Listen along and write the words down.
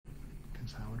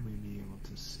comes? How would we be able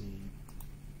to see?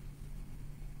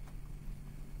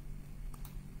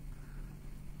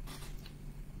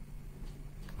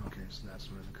 Okay, so that's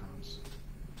where it comes.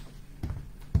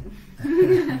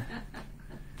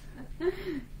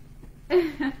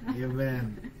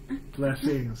 Amen.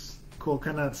 Blessings.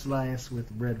 Coconut slice with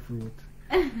breadfruit.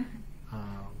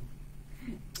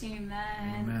 Amen.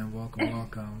 Amen. Welcome,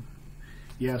 welcome.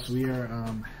 Yes, we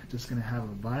are just going to have a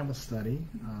Bible study.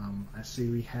 I see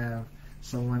we have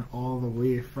someone all the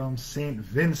way from St.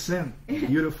 Vincent,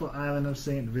 beautiful island of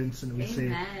St. Vincent. We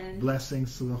say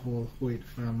blessings to the whole Hoyt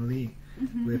family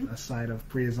with a side of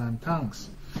praise and thanks.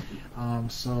 Donna,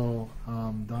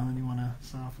 you want to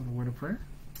start off with a word of prayer?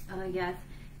 Yes.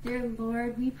 Dear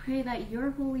Lord, we pray that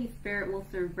your Holy Spirit will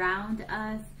surround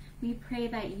us. We pray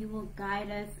that you will guide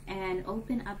us and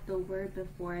open up the word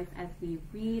before us as we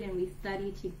read and we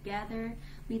study together.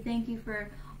 We thank you for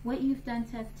what you've done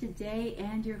to us today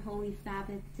and your holy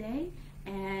Sabbath day.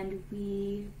 And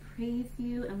we praise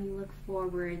you and we look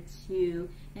forward to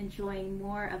enjoying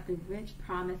more of the rich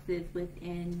promises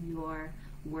within your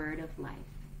word of life.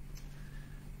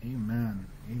 Amen.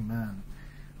 Amen.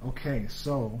 Okay,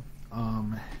 so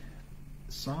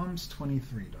Psalms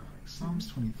 23, darling. Psalms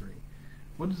 23.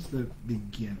 What does the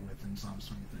begin with in Psalms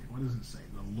 23? What does it say?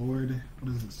 The Lord,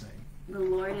 what does it say? The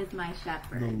Lord is my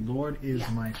shepherd. The Lord is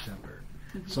my shepherd.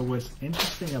 So what's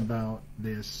interesting about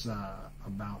this, the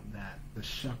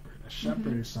shepherd. A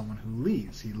shepherd is someone who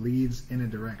leads. He leads in a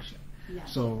direction.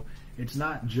 Yes. So it's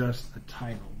not just a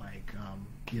title, like,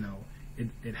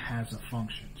 it has a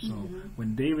function. So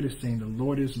when David is saying, the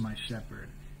Lord is my shepherd,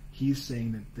 he's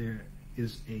saying that there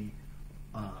is a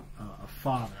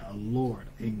Father, a Lord,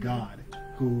 a God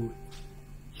who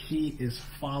he is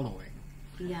following,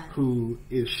 who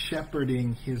is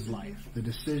shepherding his life, the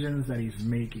decisions that he's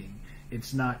making.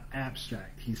 It's not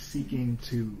abstract. He's seeking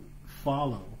to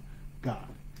follow God.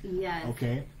 Yes.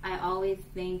 Okay. I always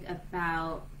think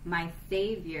about my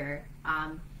Savior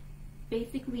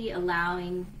basically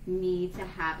allowing me to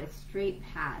have a straight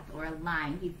path or a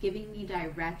line. He's giving me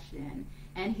direction.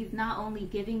 And he's not only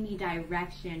giving me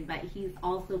direction, but he's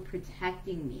also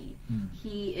protecting me.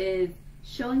 He is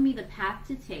showing me the path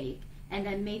to take and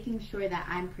then making sure that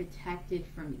I'm protected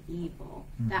from evil,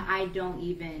 that I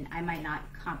might not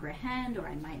comprehend or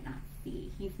I might not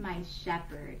see. He's my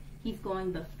shepherd. He's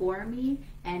going before me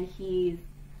and he's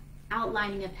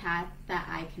outlining a path that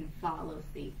I can follow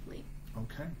safely.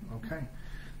 Okay.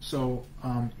 So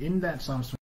in that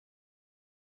Psalms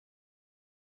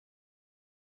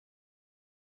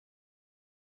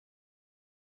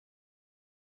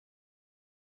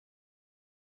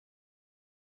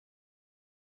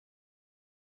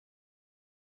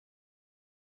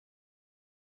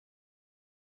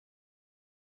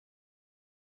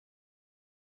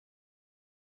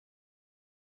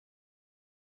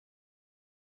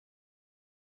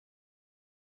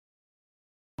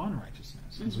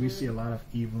unrighteousness. Because we see a lot of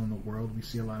evil in the world, we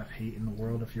see a lot of hate in the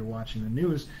world. If you're watching the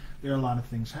news, there are a lot of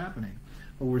things happening.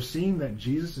 But we're seeing that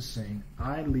Jesus is saying,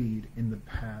 I lead in the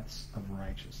paths of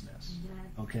righteousness.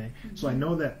 Okay? So I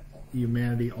know that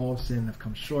humanity, all sin, have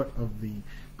come short of the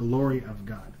glory of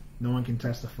God. No one can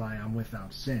testify I'm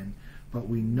without sin. But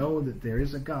we know that there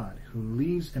is a God who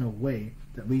leads in a way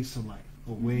that leads to life,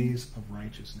 a ways of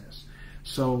righteousness.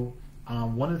 So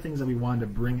one of the things that we wanted to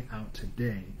bring out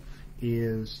today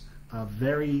is a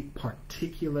very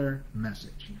particular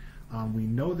message. We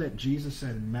know that Jesus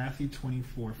said in Matthew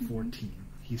 24:14,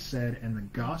 he said, and the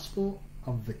gospel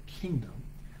of the kingdom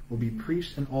will be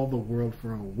preached in all the world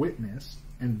for a witness,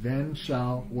 and then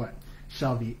shall what?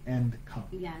 Shall the end come.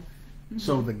 Yes.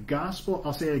 So the gospel,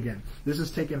 I'll say it again. This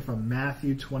is taken from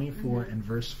Matthew 24 and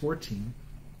verse 14.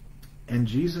 And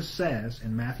Jesus says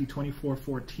in Matthew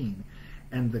 24:14,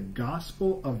 and the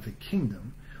gospel of the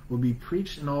kingdom will be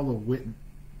preached in all the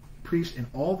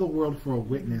world for a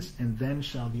witness, and then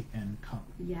shall the end come.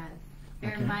 Yes.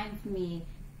 It reminds me,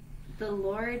 the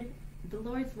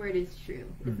Lord's word is true.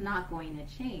 It's not going to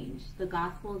change. The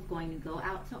gospel is going to go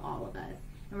out to all of us,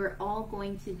 and we're all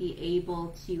going to be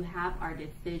able to have our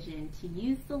decision to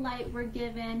use the light we're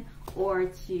given or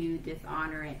to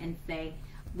dishonor it and say,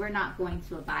 we're not going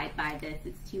to abide by this.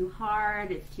 It's too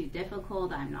hard. It's too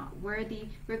difficult. I'm not worthy.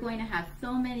 We're going to have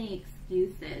so many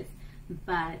excuses,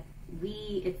 but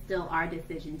it's still our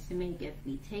decision to make if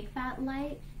we take that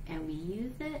light and we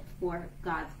use it for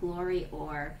God's glory,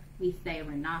 or we say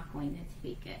we're not going to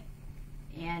take it.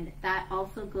 And that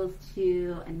also goes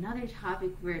to another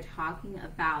topic. We're talking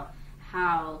about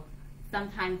how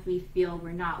sometimes we feel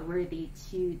we're not worthy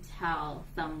to tell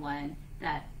someone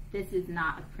that this is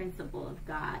not a principle of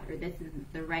God, or this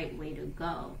isn't the right way to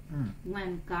go.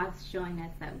 When God's showing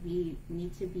us that we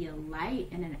need to be a light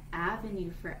and an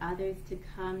avenue for others to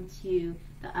come to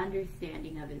the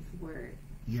understanding of his word.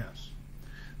 Yes.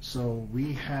 So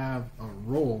we have a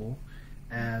role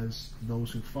as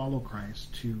those who follow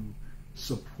Christ to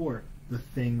support the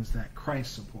things that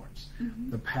Christ supports.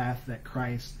 The path that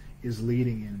Christ is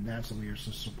leading in, that's what we are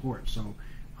to support. So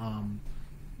I'm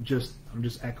just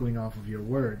echoing off of your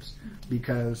words,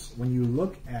 because when you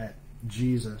look at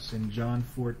Jesus in John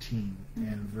 14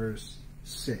 and verse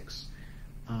 6,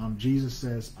 Jesus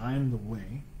says, I am the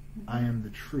way, I am the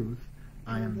truth,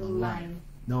 I am the life.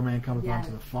 No man cometh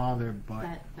unto the Father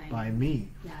but by me.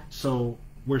 Yeah. So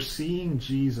we're seeing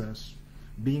Jesus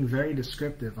being very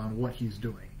descriptive on what he's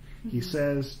doing. He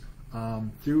says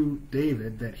through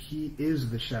David that he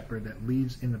is the shepherd that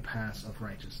leads in the paths of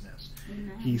righteousness.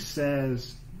 Amen. He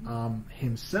says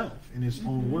himself in his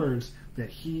own words that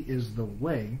he is the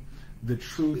way, the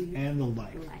truth, and the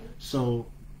life. So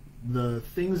the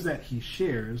things that he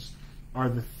shares are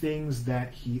the things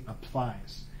that he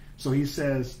applies. So he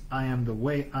says, I am the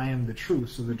way, I am the truth.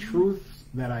 So the truth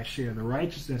that I share, the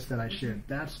righteousness that I share,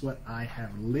 that's what I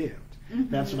have lived.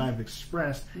 That's what I've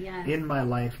expressed in my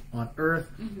life on earth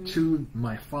to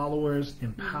my followers,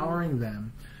 empowering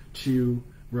them to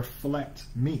reflect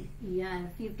me.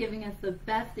 Yes, he's giving us the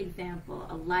best example,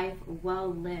 a life well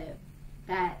lived,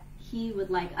 that he would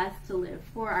like us to live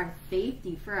for our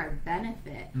safety, for our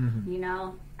benefit. You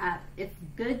know, it's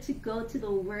good to go to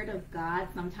the Word of God.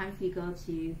 Sometimes we go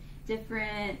to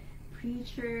different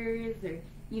preachers, or,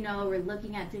 you know, we're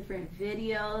looking at different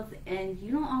videos, and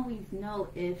you don't always know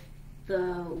if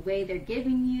the way they're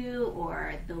giving you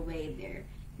or the way they're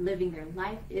living their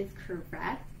life is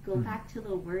correct. Go back to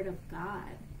the Word of God.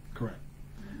 Correct.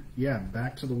 Yeah,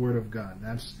 back to the Word of God.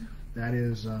 That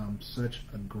is such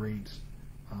a great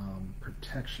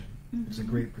protection. It's a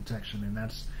great protection, and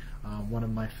that's one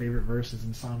of my favorite verses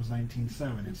in Psalms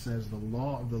 19:7. It says, the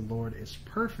law of the Lord is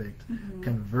perfect,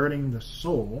 converting the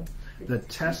soul. The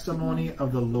testimony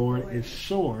of the Lord is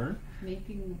sure,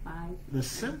 making wise the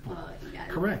simple. Yes.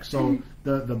 Correct. So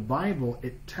the Bible,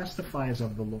 it testifies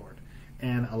of the Lord.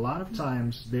 And a lot of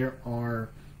times there are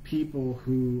people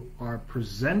who are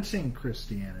presenting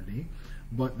Christianity,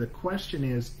 but the question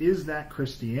is that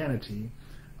Christianity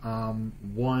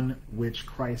one which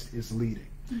Christ is leading?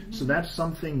 So that's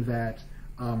something that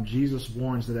Jesus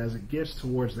warns, that as it gets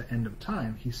towards the end of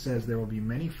time, he says there will be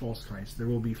many false Christs, there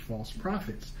will be false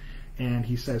prophets. And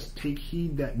he says, take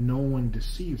heed that no one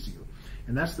deceives you.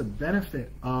 And that's the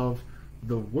benefit of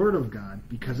the Word of God,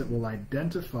 because it will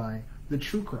identify the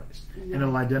true Christ. And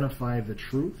it'll identify the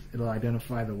truth, it'll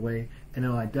identify the way, and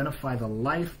it'll identify the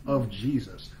life of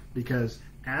Jesus. Because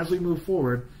as we move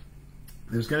forward,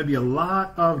 there's going to be a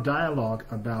lot of dialogue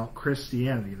about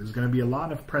Christianity. There's going to be a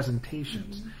lot of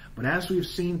presentations. But as we've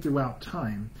seen throughout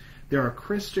time, there are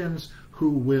Christians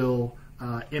who will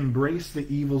embrace the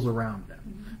evils around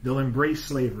them. They'll embrace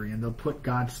slavery and they'll put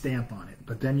God's stamp on it.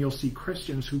 But then you'll see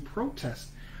Christians who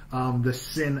protest the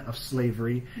sin of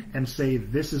slavery and say,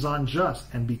 this is unjust,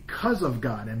 and because of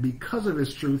God and because of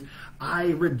his truth, I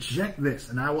reject this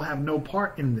and I will have no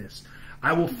part in this.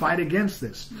 I will fight against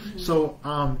this. So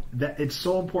that it's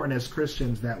so important as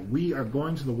Christians that we are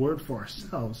going to the Word for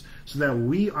ourselves so that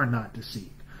we are not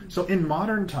deceived. So in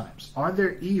modern times, are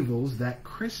there evils that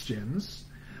Christians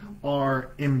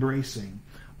are embracing,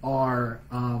 or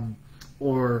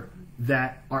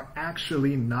that are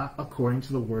actually not according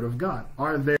to the Word of God?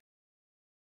 Are there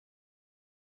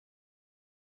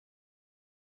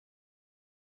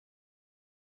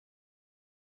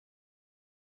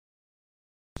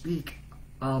speak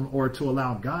or to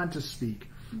allow God to speak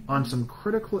on some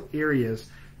critical areas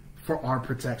for our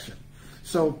protection?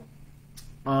 So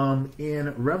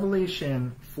in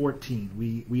Revelation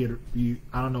 14,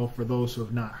 I don't know, for those who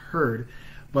have not heard,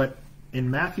 but in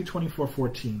Matthew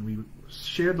 24:14, we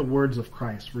shared the words of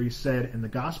Christ, where he said, in the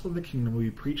gospel of the kingdom will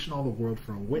be preached in all the world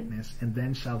for a witness, and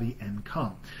then shall the end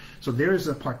come. So there is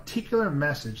a particular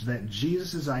message that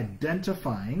Jesus is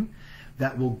identifying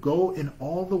that will go in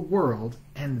all the world,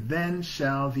 and then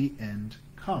shall the end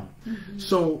come.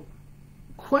 So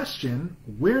question,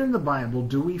 where in the Bible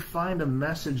do we find a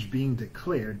message being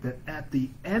declared that at the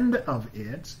end of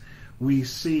it we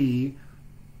see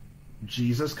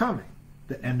Jesus coming,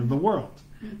 the end of the world?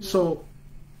 So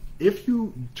if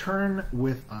you turn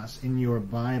with us in your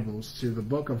Bibles to the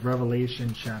book of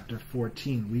Revelation chapter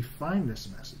 14, we find this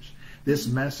message. this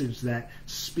message that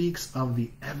speaks of the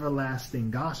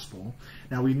everlasting gospel.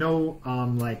 Now we know,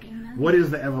 what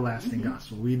is the everlasting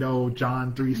gospel? We know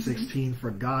John 3:16,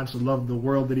 for God so loved the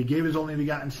world that he gave his only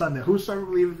begotten Son, that whosoever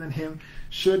believeth in him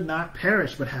should not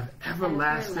perish, but have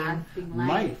everlasting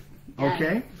life. Yes.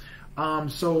 Okay?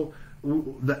 So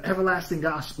the everlasting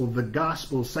gospel, the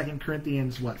gospel, 2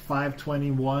 Corinthians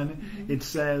 5:21, it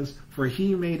says, for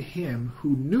he made him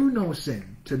who knew no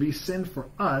sin to be sin for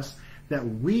us, that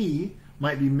we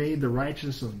might be made the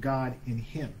righteousness of God in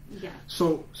him. Yes.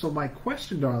 So my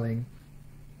question, darling,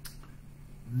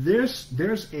 there's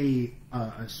a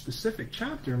specific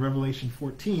chapter in Revelation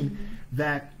 14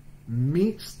 that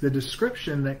meets the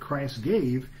description that Christ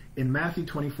gave in Matthew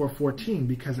 24:14,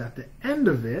 because at the end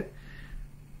of it,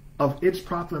 of its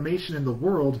proclamation in the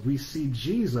world, we see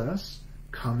Jesus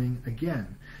coming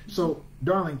again. So,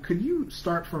 darling, could you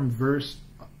start from verse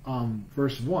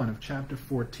 1 of chapter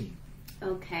 14?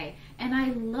 Okay. And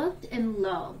I looked, and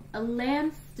lo, a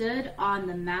lamb stood on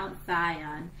the Mount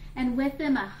Zion, and with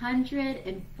him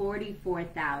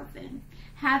 144,000,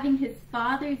 having his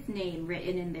Father's name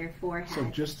written in their foreheads. So,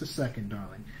 just a second,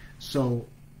 darling. So,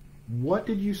 what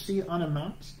did you see on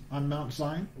Mount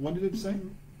Zion? What did it say?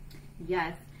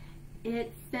 Yes.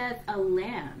 It says a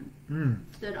lamb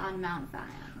stood on Mount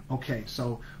Zion. Okay,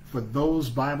 so for those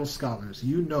Bible scholars,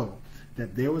 you know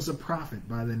that there was a prophet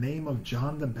by the name of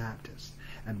John the Baptist.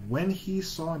 And when he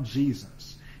saw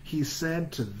Jesus, he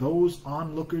said to those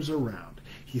onlookers around,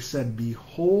 he said,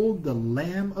 behold the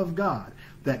Lamb of God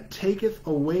that taketh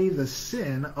away the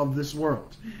sin of this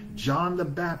world. John the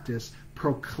Baptist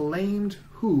proclaimed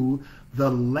who the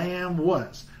Lamb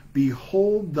was.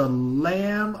 Behold the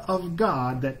Lamb of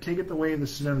God that taketh away the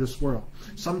sin of this world.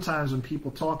 Sometimes when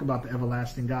people talk about the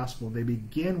everlasting gospel, they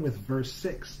begin with verse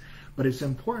 6. But it's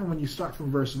important when you start from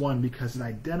verse 1 because it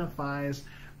identifies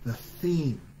the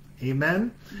theme.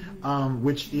 Amen?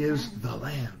 Which is the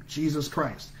Lamb, Jesus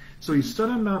Christ. So he stood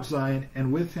on Mount Zion,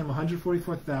 and with him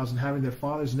 144,000 having their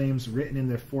father's names written in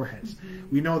their foreheads.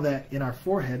 We know that in our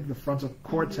forehead, the frontal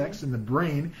cortex in the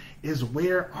brain, is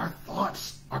where our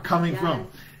thoughts are coming from.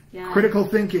 Yes. Critical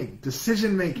thinking,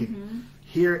 decision making,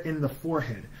 here in the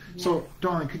forehead. Yes. So,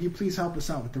 darling, could you please help us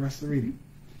out with the rest of the reading?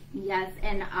 Yes,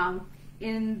 and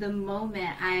in the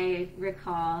moment, I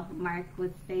recall Mark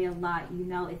would say a lot,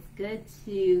 it's good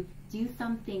to do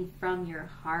something from your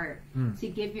heart, to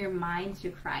give your mind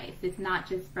to Christ. It's not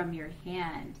just from your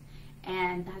hand.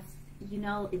 And that's,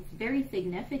 it's very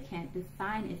significant. The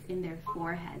sign is in their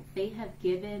foreheads. They have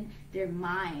given their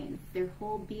minds, their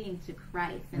whole being to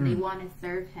Christ, and they want to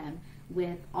serve him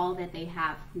with all that they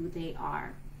have, who they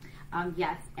are.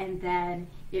 Yes, and then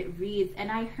it reads,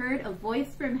 and I heard a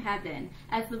voice from heaven,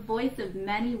 as the voice of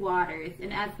many waters,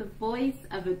 and as the voice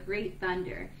of a great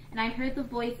thunder. And I heard the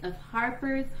voice of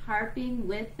harpers harping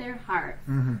with their harps.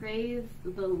 Praise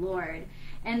the Lord.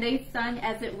 And they sung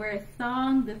as it were a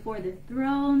song before the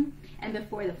throne, and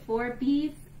before the four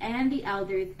beasts and the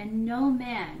elders, and no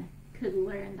man could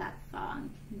learn that song.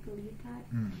 Can you believe that?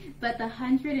 But the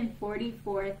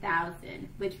 144,000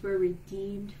 which were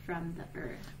redeemed from the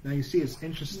earth. Now you see, it's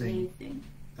interesting.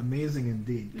 Amazing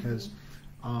indeed, because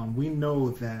we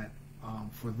know that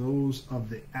for those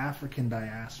of the African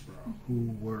diaspora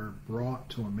who were brought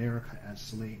to America as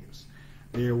slaves,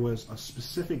 there was a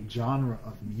specific genre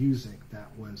of music that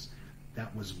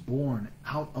was born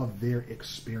out of their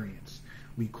experience.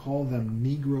 We call them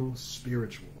Negro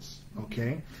spirituals,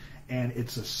 okay? And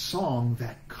it's a song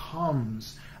that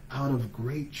comes out of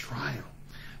great trial.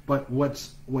 But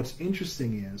what's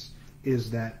interesting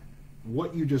is that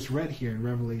what you just read here in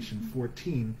Revelation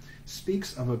 14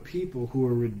 speaks of a people who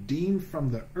are redeemed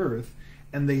from the earth,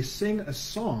 and they sing a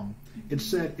song. It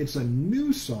said it's a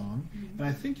new song, and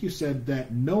I think you said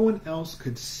that no one else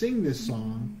could sing this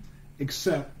song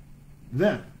except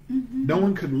them. No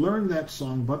one could learn that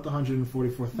song but the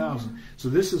 144,000. So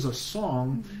this is a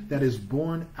song that is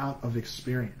born out of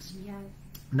experience. Yes.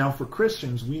 Now for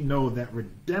Christians, we know that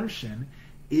redemption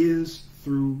is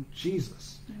through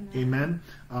Jesus. Amen.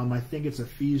 I think it's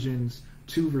Ephesians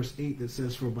 2 verse 8 that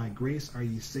says, for by grace are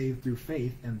ye saved through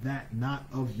faith, and that not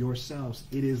of yourselves.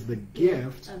 It is the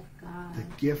gift of God. The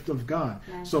gift of God.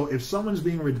 Yes. So if someone's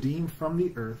being redeemed from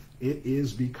the earth, it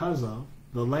is because of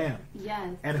the Lamb.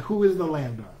 Yes. And who is the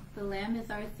Lamb, darling? The Lamb is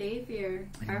our Savior,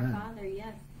 Amen. our Father,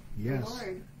 yes. Yes. The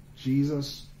Lord.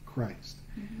 Jesus Christ.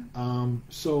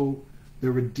 So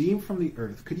they're redeemed from the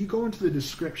earth. Could you go into the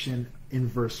description in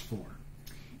verse 4?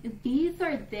 These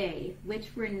are they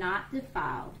which were not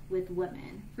defiled with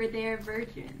women, for they are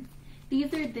virgins.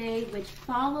 These are they which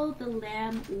follow the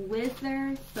Lamb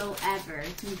whithersoever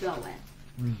he goeth.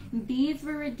 These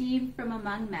were redeemed from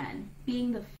among men,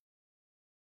 being the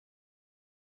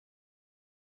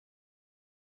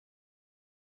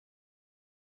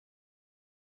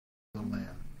lamb.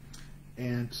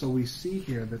 And so we see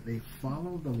here that they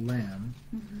follow the lamb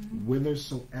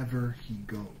whithersoever he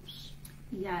goes.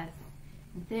 Yes.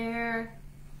 Their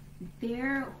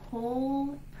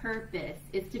whole purpose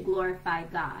is to glorify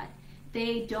God.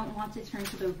 They don't want to turn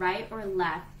to the right or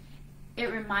left.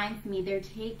 It reminds me they're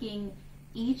taking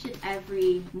each and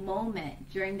every moment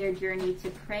during their journey to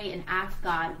pray and ask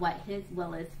God what his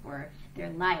will is for their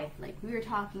life. Like we were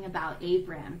talking about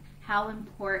Abraham, how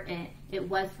important it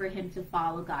was for him to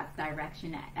follow God's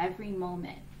direction at every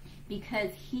moment,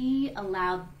 because he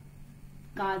allowed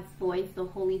God's voice, the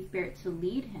Holy Spirit, to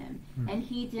lead him. And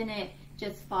he didn't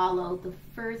just follow the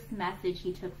first message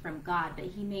he took from God, but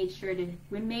he made sure to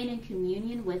remain in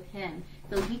communion with him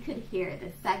so he could hear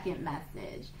the second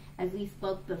message. As we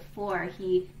spoke before,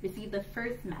 he received the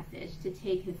first message to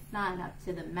take his son up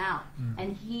to the mount.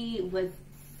 And he was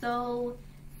so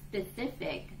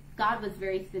specific. God was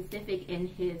very specific in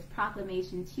his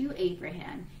proclamation to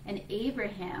Abraham. And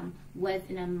Abraham was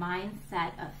in a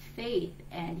mindset of faith,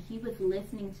 and he was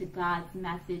listening to God's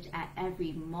message at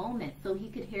every moment so he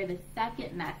could hear the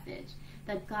second message,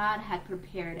 that God had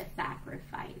prepared a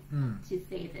sacrifice to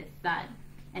save his son.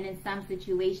 And in some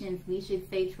situations, we should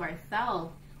say to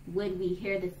ourselves, would we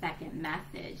hear the second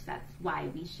message? That's why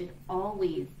we should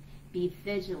always be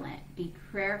vigilant, be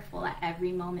prayerful at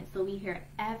every moment so we hear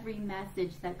every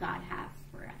message that God has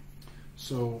for us.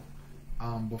 So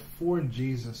before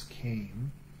Jesus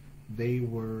came, they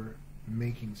were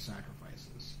making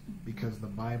sacrifices because the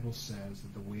Bible says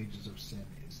that the wages of sin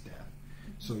is death.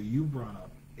 So you brought up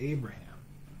Abraham,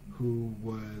 who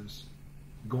was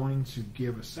going to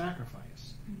give a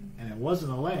sacrifice, and it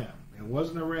wasn't a lamb, it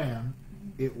wasn't a ram,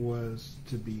 it was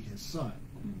to be his son.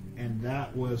 And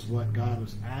that was what God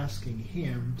was asking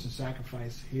him to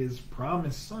sacrifice, his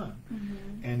promised son.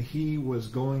 And he was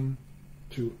going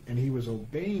to, and he was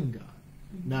obeying God.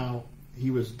 Now, he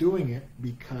was doing it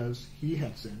because he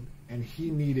had sinned and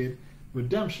he needed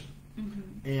redemption.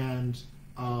 And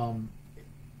so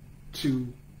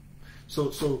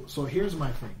here's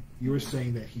my thing. You were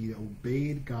saying that he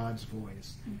obeyed God's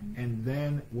voice. And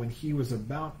then when he was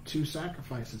about to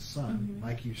sacrifice his son,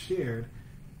 like you shared,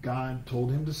 God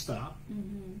told him to stop,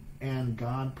 and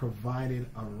God provided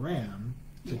a ram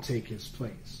to take his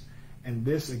place. And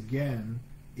this, again,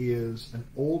 is an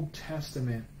Old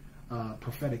Testament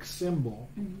prophetic symbol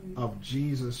of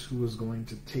Jesus, who was going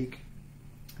to take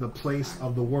the place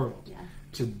of the world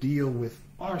to deal with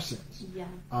our sins.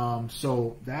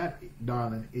 So that,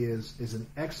 darling, is an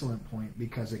excellent point,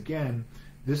 because, again,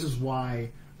 this is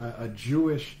why a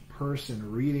Jewish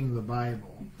person reading the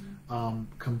Bible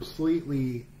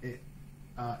completely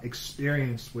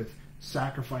experienced with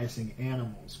sacrificing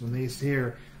animals. When they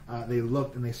hear, they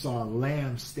looked and they saw a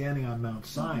lamb standing on Mount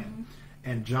Zion,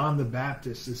 and John the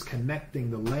Baptist is connecting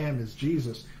the lamb as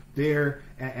Jesus there,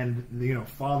 and you know,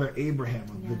 Father Abraham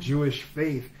of the Jewish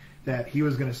faith, that he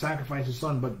was going to sacrifice his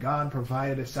son, but God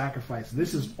provided a sacrifice.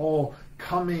 This is all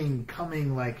coming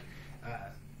like,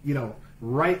 you know,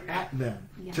 right at them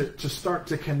to start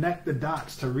to connect the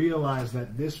dots, to realize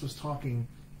that this was talking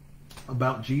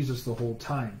about Jesus the whole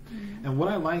time. And what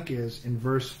I like is in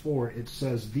verse 4, it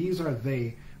says, "These are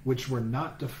they which were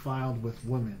not defiled with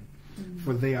women,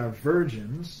 for they are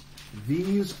virgins.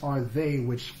 These are they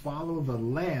which follow the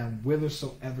Lamb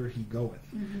whithersoever he goeth."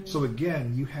 So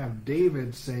again, you have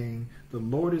David saying, "The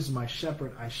Lord is my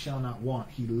shepherd, I shall not want.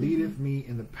 He leadeth me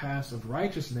in the paths of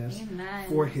righteousness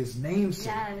for his name's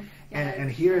sake."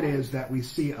 And here it is that we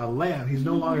see a lamb. He's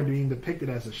no longer being depicted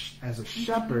as a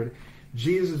shepherd.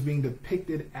 Jesus is being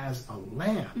depicted as a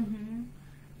lamb.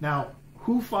 Now,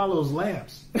 who follows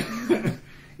lambs?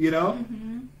 You know?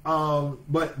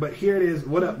 But here it is.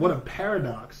 What a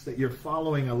paradox that you're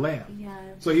following a lamb.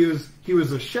 So he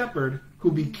was a shepherd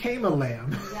who became a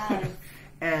lamb,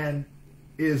 and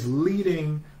is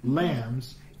leading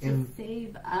lambs to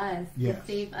save us, to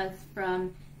save us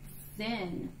from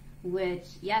sin, which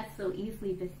so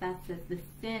easily besets us, the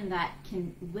sin that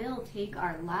will take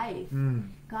our life.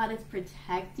 God is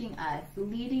protecting us,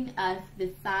 leading us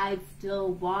beside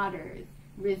still waters,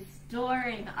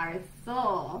 restoring our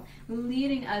soul,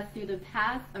 leading us through the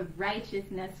path of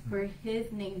righteousness for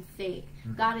his name's sake.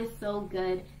 God is so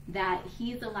good that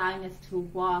he's allowing us to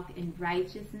walk in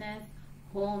righteousness,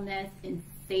 wholeness, in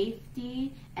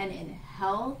safety, and in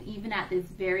health, even at this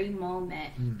very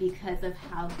moment, because of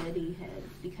how good he is,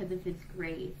 because of his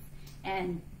grace.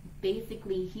 And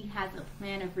basically, he has a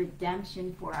plan of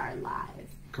redemption for our lives.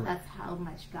 That's how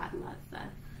much God loves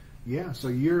us. Yeah, so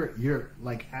you're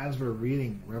like, as we're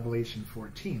reading Revelation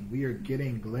 14, we are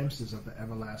getting glimpses of the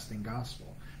everlasting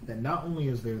gospel. That not only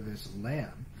is there this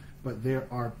Lamb, but there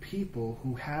are people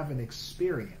who have an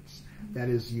experience that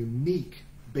is unique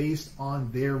based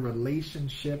on their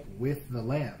relationship with the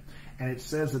Lamb. And it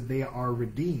says that they are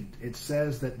redeemed. It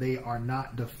says that they are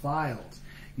not defiled.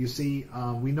 You see,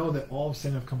 we know that all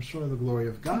sin have come short of the glory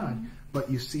of God,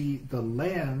 but you see, the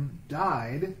Lamb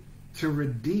died to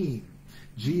redeem.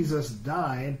 Jesus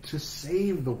died to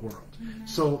save the world.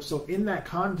 So in that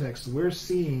context, we're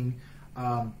seeing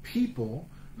people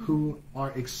who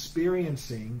are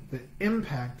experiencing the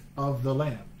impact of the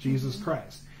Lamb, Jesus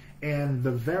Christ. And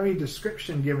the very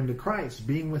description given to Christ,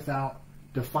 being without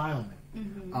defilement.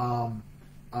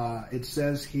 It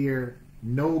says here,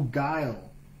 no guile.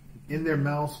 In their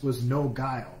mouths was no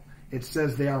guile. It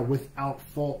says they are without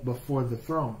fault before the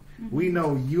throne. We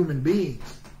know human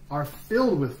beings are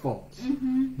filled with faults.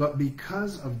 But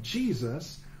because of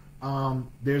Jesus,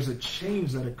 there's a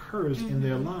change that occurs in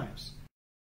their lives.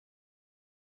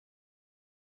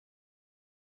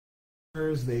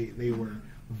 They were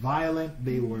violent.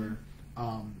 They were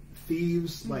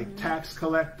thieves, like tax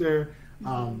collector.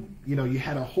 You know, you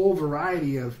had a whole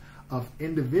variety of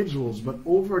individuals, but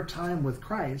over time with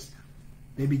Christ,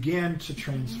 they began to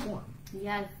transform.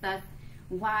 Yes, that's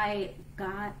why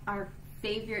God, our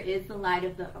Savior, is the light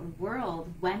of the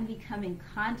world. When we come in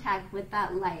contact with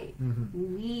that light,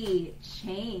 we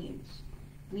change.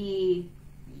 You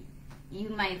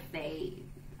might say,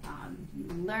 you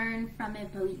learn from it,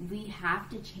 but we have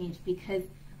to change, because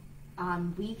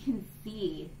we can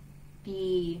see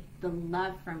the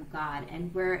love from God,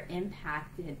 and we're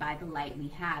impacted by the light we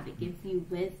have. It gives you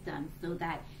wisdom so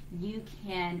that you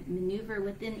can maneuver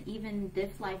within even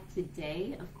this life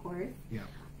today, of course,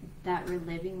 that we're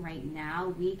living right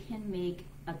now. We can make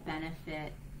a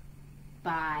benefit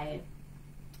by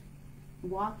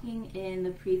walking in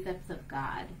the precepts of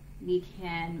God. We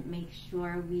can make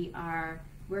sure we are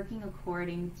working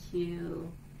according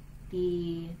to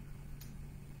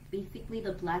basically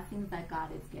the blessings that God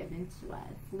has given to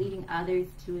us, leading others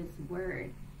to His Word.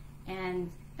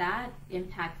 And that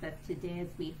impacts us today as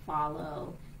we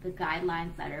follow the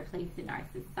guidelines that are placed in our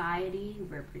society.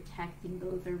 We're protecting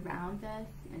those around us,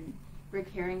 and we're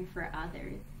caring for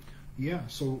others. Yeah,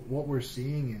 so what we're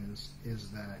seeing is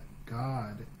that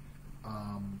God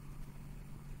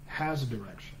has a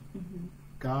direction.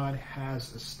 God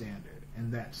has a standard,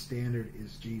 and that standard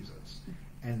is Jesus.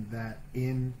 And that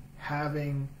in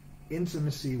having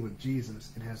intimacy with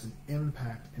Jesus, it has an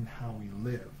impact in how we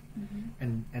live.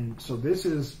 And so this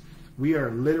is, we are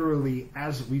literally,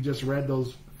 as we just read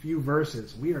those few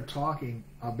verses, we are talking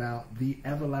about the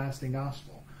everlasting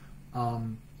gospel,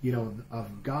 you know,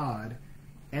 of God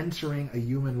entering a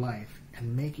human life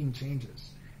and making changes.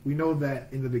 We know that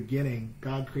in the beginning,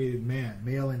 God created man,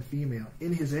 male and female,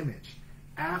 in His image,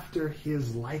 after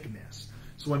His likeness.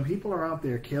 So when people are out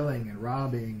there killing and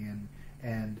robbing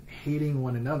and hating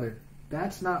one another,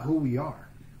 that's not who we are.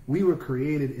 We were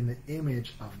created in the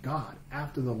image of God,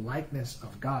 after the likeness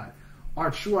of God. Our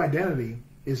true identity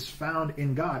is found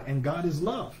in God, and God is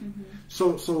love.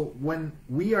 So when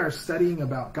we are studying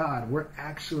about God, we're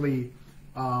actually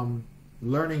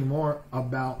learning more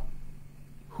about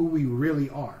who we really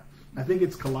are. I think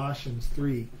it's Colossians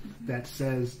 3 that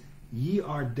says, ye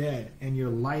are dead, and your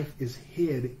life is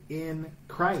hid in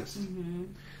Christ.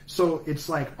 So it's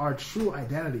like our true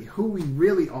identity, who we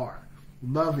really are,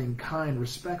 loving, kind,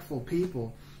 respectful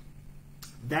people,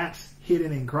 that's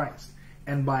hidden in Christ.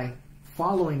 And by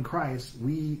following Christ,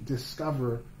 we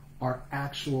discover our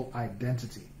actual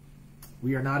identity.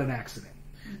 We are not an accident.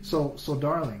 So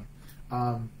darling,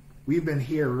 we've been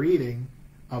here reading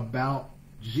about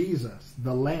Jesus,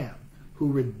 the Lamb,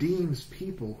 who redeems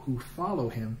people who follow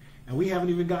Him, and we haven't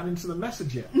even gotten into the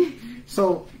message yet.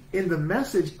 So in the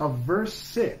message of verse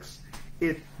 6,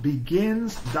 it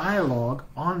begins dialogue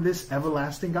on this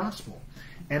everlasting gospel.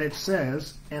 And it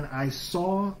says, and I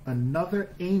saw another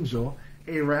angel,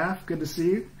 Raph, good to see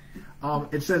you.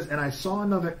 It says, and I saw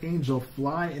another angel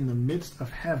fly in the midst of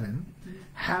heaven,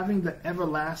 having the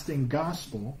everlasting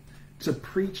gospel to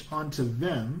preach unto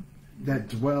them that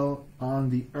dwell on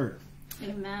the earth.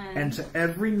 Amen. And to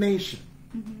every nation,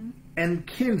 and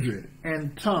kindred,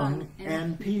 and tongue,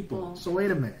 and people. So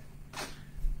wait a minute.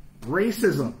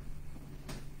 Racism.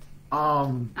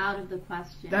 Out of the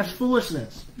question. That's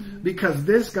foolishness. Because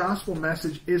this gospel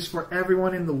message is for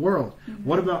everyone in the world.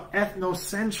 What about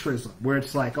ethnocentrism, where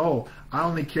it's like, oh, I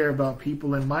only care about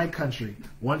people in my country.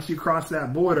 Once you cross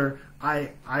that border,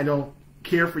 I don't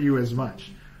care for you as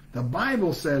much. The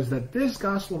Bible says that this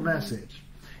gospel message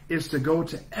is to go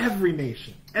to every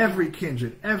nation, every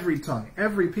kindred, every tongue,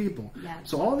 every people. Yes.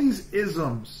 So all these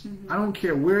isms, I don't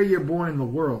care where you're born in the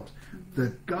world,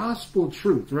 the gospel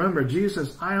truth. Remember, Jesus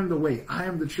says, I am the way, I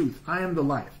am the truth, I am the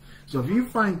life. So if you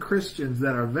find Christians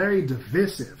that are very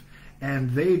divisive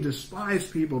and they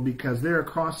despise people because they're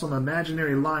across some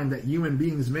imaginary line that human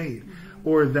beings made,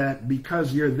 or that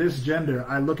because you're this gender,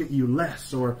 I look at you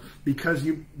less, or because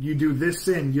you do this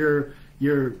sin,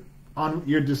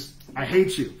 I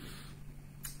hate you.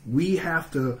 We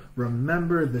have to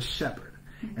remember the shepherd.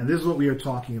 And this is what we are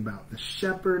talking about. The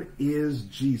shepherd is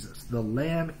Jesus. The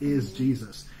lamb is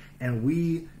Jesus. And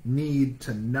we need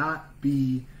to not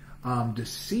be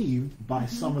deceived by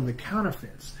some of the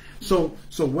counterfeits. So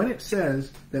when it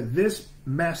says that this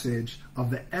message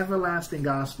of the everlasting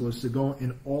gospel is to go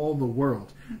in all the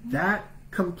world, that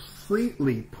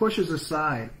completely pushes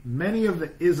aside many of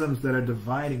the isms that are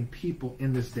dividing people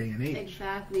in this day and age.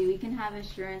 Exactly. We can have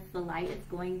assurance the light is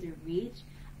going to reach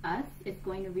us. It's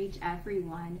going to reach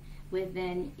everyone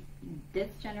within this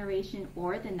generation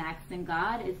or the next. And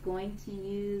God is going to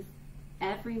use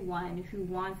everyone who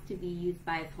wants to be used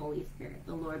by His Holy Spirit.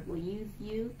 The Lord will use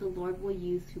you. The Lord will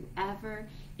use whoever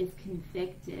is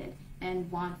convicted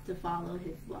and wants to follow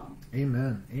His will.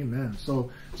 Amen. Amen.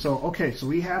 So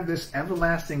we have this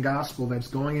everlasting gospel that's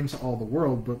going into all the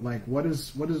world, but like, what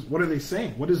are they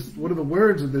saying? What are the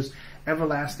words of this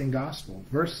everlasting gospel?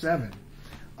 Verse 7,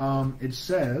 it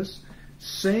says,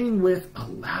 saying with a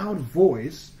loud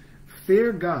voice,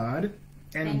 fear God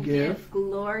and give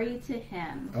glory to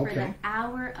Him, okay, for the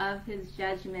hour of His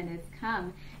judgment is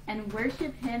come, and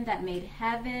worship Him that made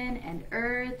heaven and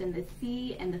earth and the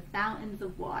sea and the fountains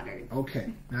of waters.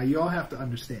 Okay, now you all have to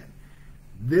understand,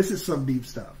 this is some deep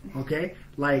stuff, okay?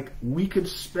 Like, we could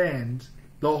spend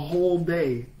the whole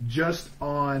day just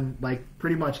on, like,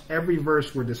 pretty much every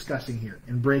verse we're discussing here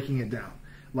and breaking it down.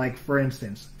 Like, for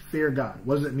instance, fear God.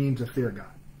 What does it mean to fear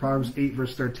God? Proverbs 8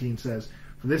 verse 13 says,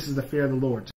 for this is the fear of the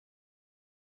Lord.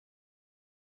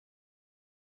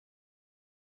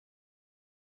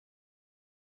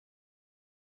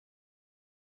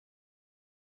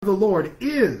 The Lord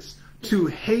is to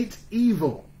hate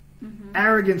evil,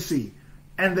 arrogancy,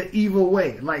 and the evil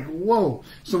way. Like, whoa.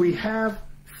 So we have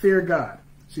fear God.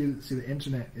 See, the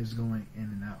internet is going in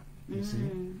and out. You see?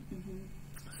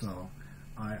 So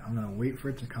I'm going to wait for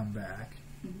it to come back.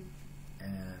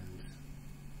 And,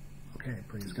 okay,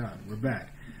 praise God. We're back.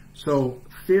 So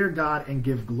fear God and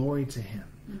give glory to Him.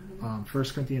 1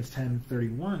 Corinthians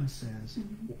 10:31 says,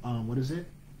 what is it?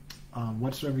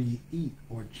 Whatsoever you eat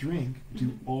or drink,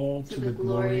 do all to the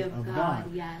glory of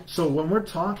God. Yes. So when we're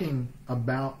talking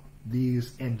about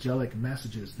these angelic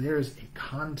messages, there's a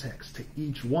context to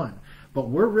each one. But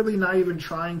we're really not even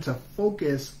trying to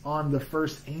focus on the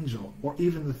first angel or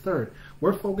even the third.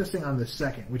 We're focusing on the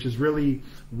second, which is really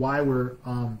why we're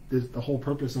the whole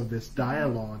purpose of this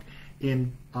dialogue.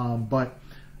 But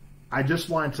I just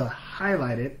wanted to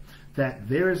highlight it, that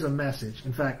there is a message.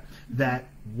 In fact, that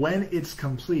when it's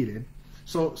completed,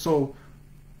 so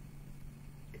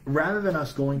rather than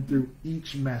us going through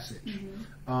each message,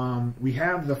 we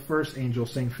have the first angel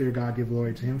saying, fear God, give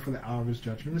glory to Him, for the hour of His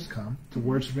judgment is come, to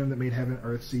worship Him that made heaven,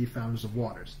 earth, sea, fountains of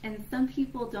waters. And some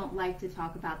people don't like to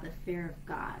talk about the fear of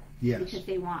God, because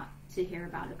they want to hear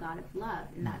about a God of love,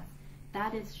 and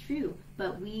that is true.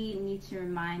 But we need to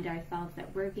remind ourselves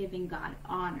that we're giving God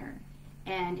honor,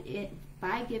 and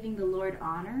by giving the Lord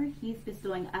honor, He's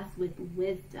bestowing us with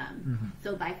wisdom.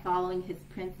 So by following His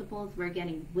principles, we're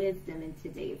getting wisdom in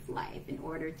today's life in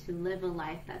order to live a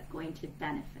life that's going to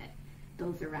benefit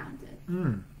those around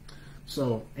us.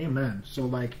 So, amen. So,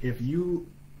 like, if you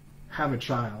have a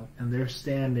child and they're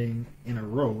standing in a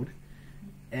road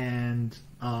and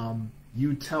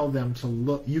you tell them to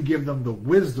look, you give them the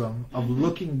wisdom of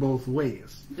looking both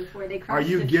ways. Before they cross Are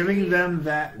you the giving street. them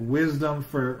that wisdom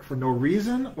for no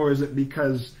reason, or is it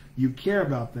because you care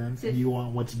about them and you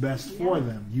want what's best for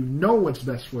them? You know what's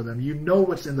best for them. You know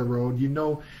what's in the road. You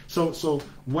know. So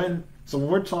when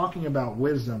we're talking about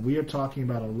wisdom, we are talking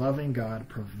about a loving God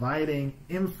providing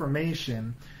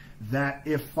information that,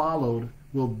 if followed,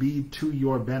 will be to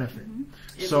your benefit.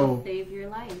 It will save your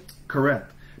life.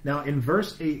 Correct. Now, in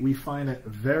verse 8, we find a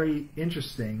very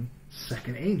interesting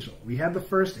second angel. We have the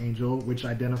first angel, which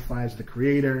identifies the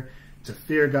Creator, to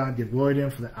fear God, give glory to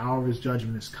Him, for the hour of His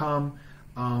judgment is come.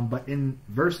 But in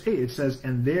verse 8, it says,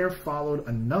 and there followed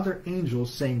another angel,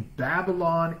 saying,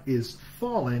 Babylon is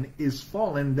fallen,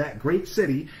 that great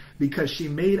city, because she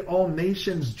made all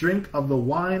nations drink of the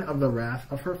wine of the wrath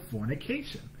of her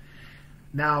fornication.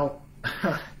 Now,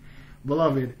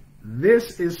 beloved,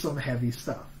 this is some heavy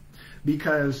stuff.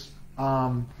 Because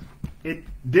it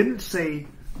didn't say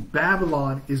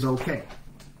Babylon is okay.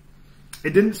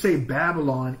 It didn't say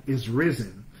Babylon is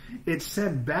risen. It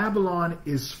said Babylon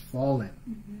is fallen.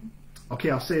 Okay,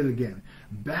 I'll say it again.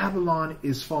 Babylon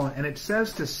is fallen. And it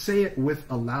says to say it with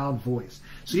a loud voice.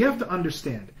 So you have to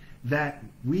understand that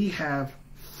we have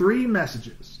 3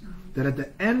 messages. That at the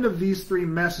end of these 3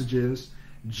 messages,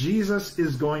 Jesus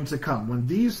is going to come. When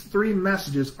these 3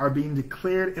 messages are being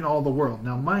declared in all the world.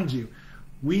 Now, mind you,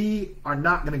 we are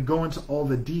not going to go into all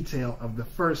the detail of the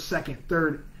first, second,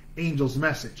 third angel's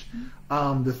message.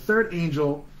 The third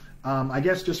angel, I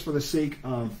guess just for the sake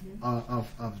of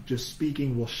just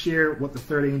speaking, we'll share what the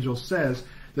third angel says.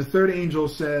 The third angel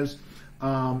says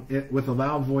with a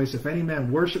loud voice, if any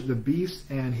man worship the beast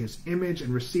and his image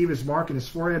and receive his mark in his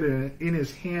forehead and in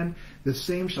his hand, the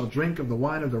same shall drink of the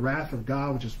wine of the wrath of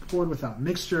God, which is poured without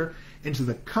mixture into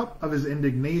the cup of his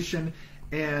indignation,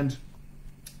 and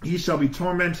he shall be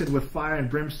tormented with fire and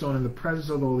brimstone in the presence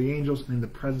of the holy angels and in the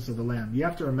presence of the Lamb. You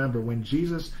have to remember, when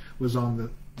Jesus was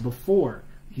before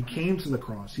he came to the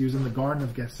cross, he was in the Garden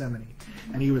of Gethsemane,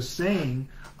 and he was saying,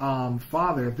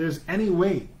 Father, if there's any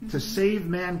way to save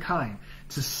mankind,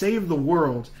 to save the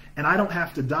world, and I don't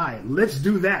have to die, let's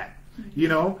do that. You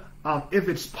know, if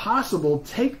it's possible,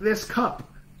 take this cup.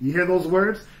 You hear those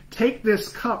words? Take this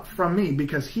cup from me,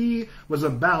 because he was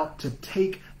about to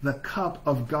take the cup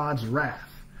of God's wrath.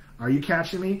 Are you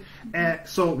catching me? And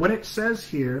so when it says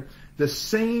here, the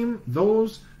same,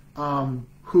 those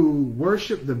who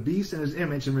worship the beast and his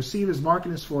image and receive his mark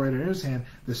in his forehead and in his hand,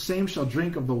 the same shall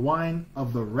drink of the wine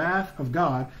of the wrath of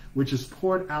God, which is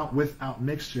poured out without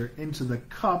mixture into the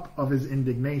cup of his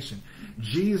indignation.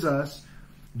 Jesus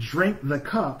drank the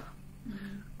cup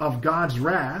of God's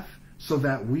wrath so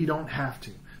that we don't have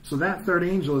to. So that third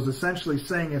angel is essentially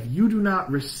saying, if you do not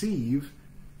receive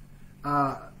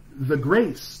the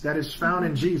grace that is found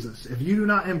in Jesus, if you do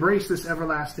not embrace this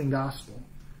everlasting gospel,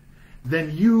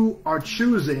 then you are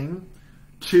choosing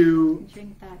to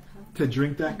drink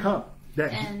that cup.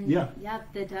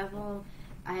 The devil,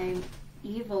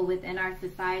 evil within our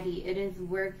society, it is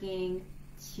working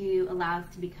to allow us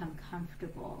to become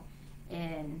comfortable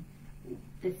in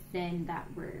the sin that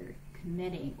we're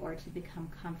committing, or to become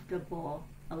comfortable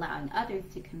allowing others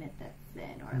to commit that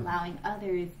sin, or allowing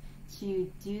others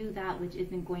to do that which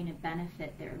isn't going to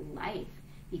benefit their life,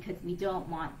 because we don't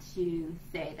want to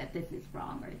say that this is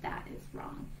wrong or that is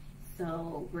wrong.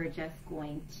 So we're just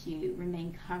going to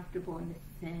remain comfortable in the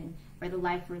sin or the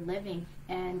life we're living.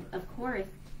 And of course,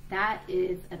 that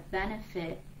is a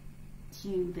benefit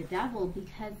to the devil,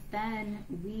 because then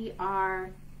we are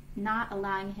not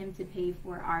allowing him to pay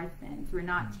for our sins. We're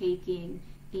not taking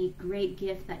the great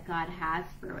gift that God has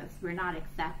for us. We're not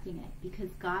accepting it, because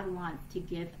God wants to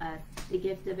give us the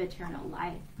gift of eternal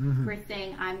life. We're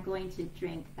saying, I'm going to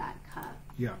drink that cup.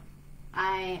 Yeah.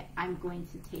 I'm going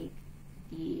to take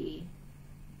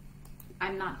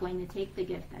I'm not going to take the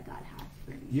gift that God has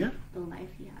for me. Yeah. The life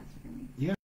he has for me.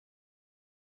 Yeah.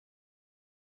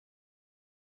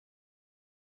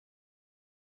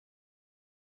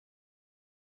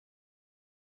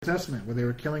 Testament, where they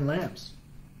were killing lambs.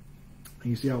 And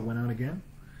you see how it went out again?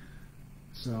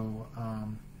 So, I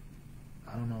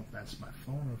don't know if that's my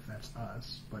phone or if that's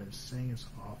us, but it's saying it's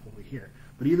off over here.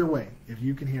 But either way, if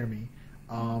you can hear me,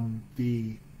 what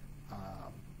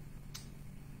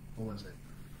was it?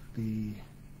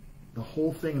 The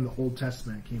whole thing in the Old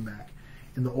Testament came back.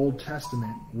 In the Old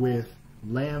Testament, with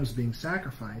lambs being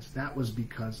sacrificed, that was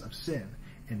because of sin.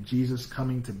 And Jesus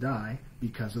coming to die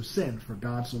because of sin. For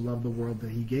God so loved the world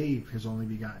that he gave his only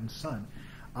begotten Son.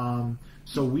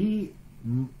 So we,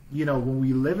 when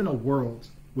we live in a world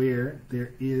where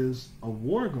there is a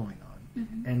war going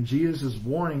on, and Jesus is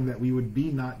warning that we would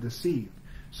be not deceived.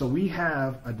 So we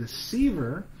have a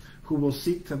deceiver who will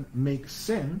seek to make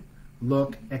sin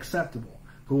look acceptable,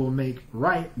 who will make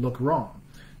right look wrong.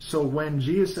 So when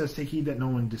Jesus says, take heed that no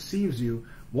one deceives you,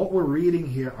 what we're reading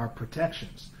here are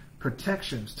protections.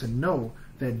 Protections to know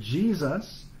that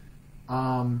Jesus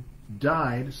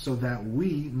died so that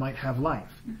we might have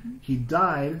life. He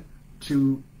died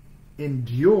to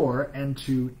endure and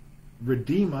to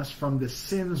redeem us from the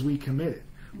sins we committed.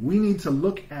 We need to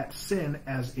look at sin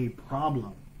as a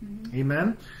problem.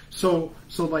 Amen? So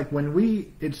like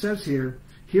when it says here,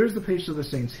 here's the patience of the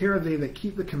saints. Here are they that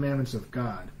keep the commandments of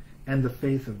God and the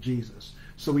faith of Jesus.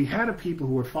 So we had a people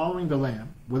who were following the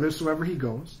Lamb, whithersoever he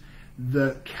goes.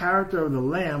 The character of the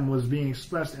Lamb was being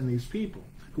expressed in these people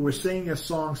who were singing a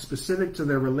song specific to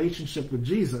their relationship with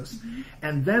Jesus.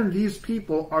 And then these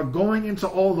people are going into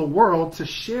all the world to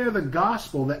share the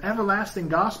gospel, the everlasting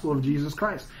gospel of Jesus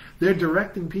Christ. They're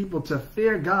directing people to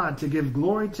fear God, to give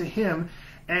glory to him,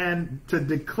 and to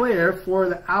declare, for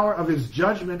the hour of his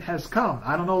judgment has come.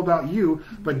 I don't know about you,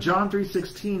 but John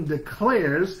 3:16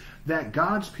 declares that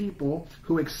God's people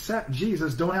who accept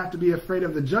Jesus don't have to be afraid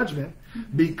of the judgment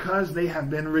because they have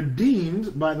been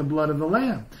redeemed by the blood of the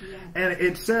Lamb. Yes. And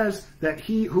it says that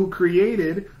he who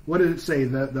created, what does it say?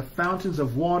 The fountains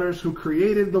of waters, who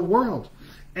created the world.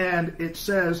 And it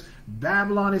says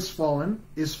Babylon is fallen,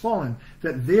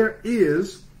 that there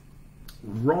is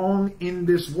wrong in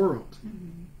this world.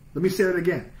 Let me say that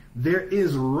again. There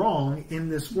is wrong in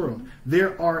this world.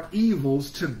 There are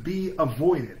evils to be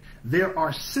avoided. There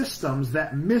are systems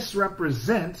that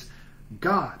misrepresent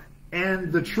God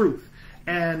and the truth.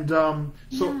 And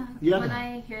when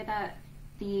I hear that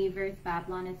the verse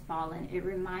Babylon is fallen, it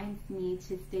reminds me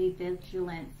to stay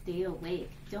vigilant, stay awake.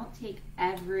 Don't take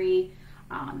every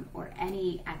or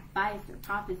any advice or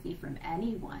prophecy from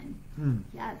anyone.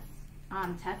 Yes.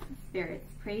 Test the spirits.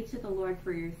 Pray to the Lord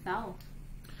for yourself.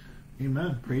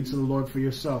 Amen. Pray to the Lord for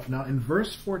yourself. Now in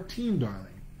verse 14, darling,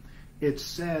 it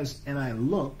says, and I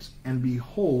looked, and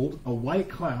behold, a white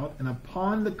cloud, and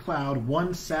upon the cloud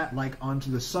one sat like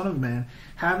unto the Son of Man,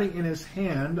 having in his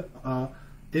hand, on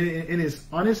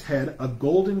his head a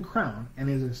golden crown, and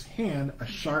in his hand a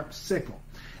sharp sickle.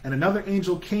 And another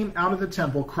angel came out of the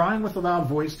temple, crying with a loud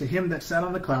voice to him that sat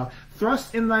on the cloud,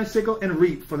 Thrust in thy sickle and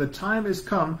reap, for the time is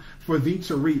come for thee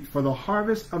to reap, for the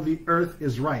harvest of the earth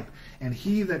is ripe. And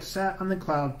he that sat on the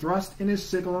cloud thrust in his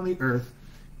sickle on the earth,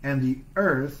 and the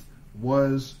earth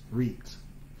was reaped.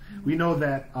 We know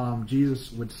that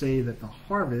Jesus would say that the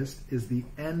harvest is the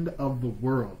end of the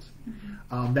world.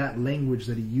 That language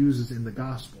that he uses in the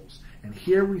Gospels. And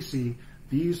here we see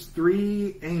these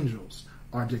three angels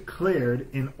are declared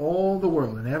in all the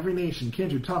world, in every nation,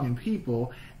 kindred, tongue, and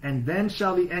people, and then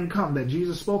shall the end come that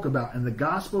Jesus spoke about, and the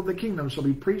gospel of the kingdom shall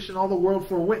be preached in all the world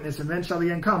for a witness, and then shall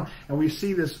the end come. And we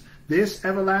see this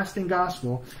everlasting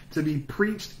gospel to be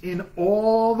preached in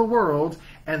all the world,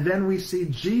 and then we see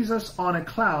Jesus on a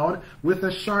cloud with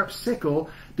a sharp sickle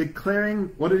declaring,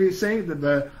 what did he say? That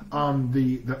the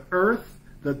earth,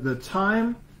 the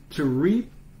time to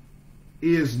reap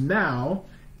is now,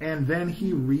 and then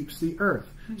he reaps the earth.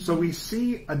 So we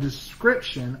see a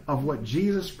description of what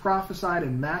Jesus prophesied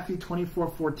in Matthew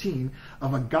 24:14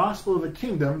 of a gospel of the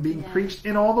kingdom being preached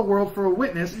in all the world for a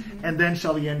witness, and then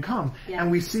shall the end come.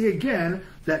 And we see again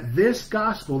that this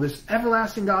gospel, this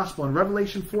everlasting gospel in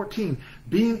Revelation 14,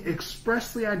 being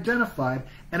expressly identified,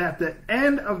 and at the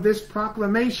end of this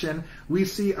proclamation, we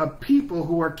see a people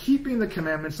who are keeping the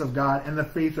commandments of God and the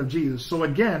faith of Jesus. So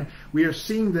again, we are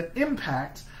seeing the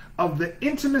impact of the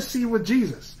intimacy with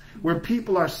Jesus, where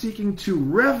people are seeking to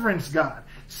reverence God,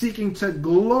 seeking to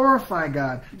glorify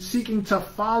God, seeking to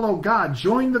follow God.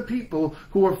 Join the people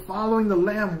who are following the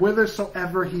Lamb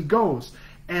whithersoever he goes.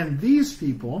 And these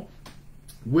people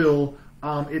will,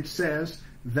 it says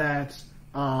that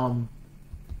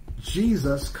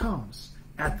Jesus comes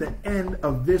at the end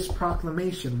of this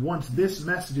proclamation, once this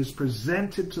message is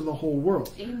presented to the whole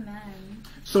world. Amen.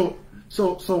 So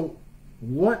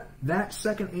what that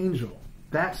second angel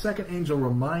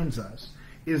reminds us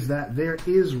is that there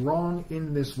is wrong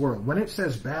in this world. When it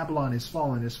says Babylon is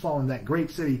fallen, that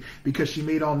great city, because she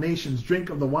made all nations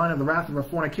drink of the wine of the wrath of her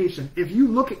fornication. If you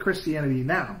look at Christianity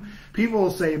now, people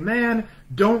will say, man,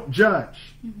 don't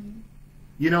judge.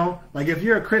 You know, like if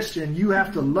you're a Christian, you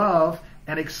have to love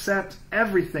and accept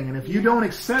everything. And if you don't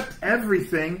accept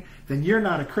everything, then you're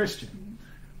not a Christian.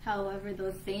 However,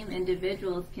 those same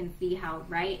individuals can see how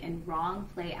right and wrong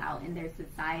play out in their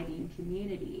society and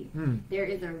community. There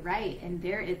is a right and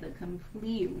there is a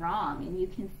complete wrong, and you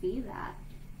can see that.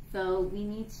 So we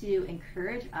need to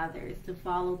encourage others to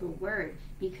follow the word,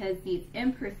 because these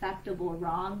imperceptible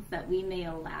wrongs that we may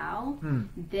allow,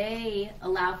 they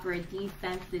allow for a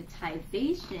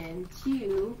desensitization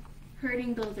to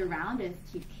hurting those around us,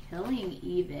 to killing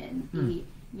even. The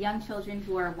young children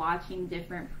who are watching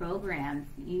different programs,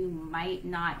 you might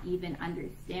not even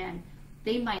understand.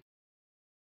 They might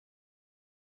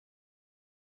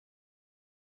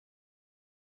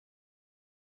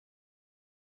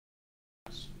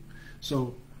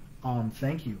So,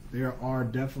 thank you. There are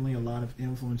definitely a lot of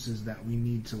influences that we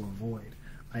need to avoid.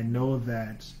 I know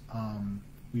that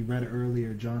we read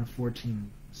earlier John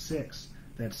 14:6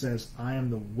 that says, I am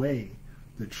the way,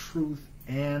 the truth,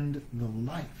 and the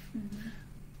life.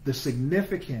 The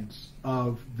significance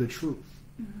of the truth,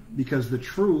 because the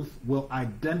truth will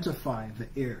identify the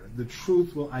error. The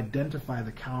truth will identify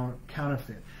the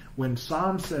counterfeit. When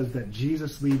Psalm says that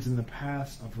Jesus leads in the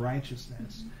paths of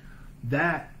righteousness,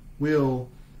 that will,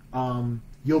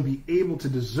 you'll be able to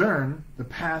discern the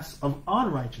paths of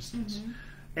unrighteousness.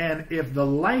 And if the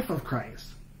life of Christ,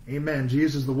 Amen.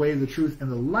 Jesus is the way, the truth,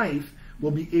 and the life. Will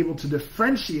be able to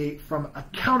differentiate from a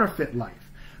counterfeit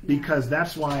life, because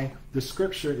that's why the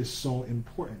scripture is so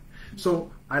important.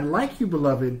 So I'd like you,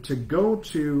 beloved, to go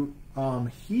to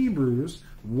Hebrews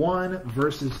 1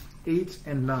 verses 8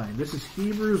 and 9. This is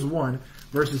Hebrews 1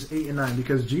 verses 8 and 9,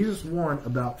 because Jesus warned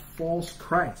about false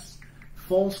Christ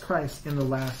in the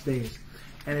last days.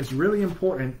 And it's really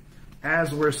important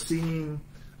as we're seeing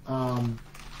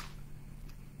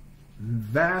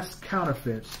vast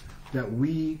counterfeits that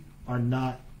we are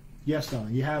not. Yes,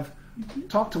 Donna, you have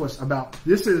talk to us about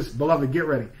this. Is, beloved, get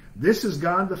ready. This is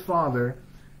God the Father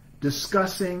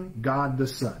discussing God the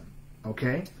Son.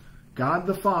 Okay? God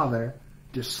the Father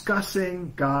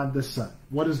discussing God the Son.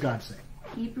 What does God say?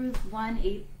 Hebrews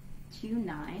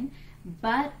 1:8-9.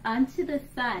 But unto the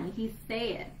Son he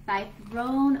saith, Thy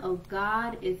throne, O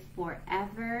God, is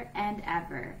forever and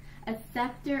ever. A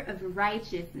scepter of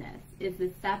righteousness is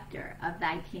the scepter of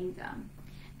thy kingdom.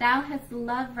 Thou hast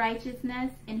loved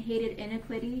righteousness and hated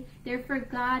iniquity. Therefore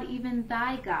God, even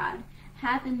thy God,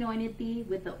 hath anointed thee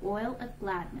with the oil of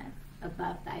gladness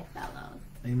above thy fellows.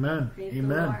 Amen. Praise Amen.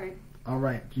 the Lord. All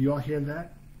right. Do you all hear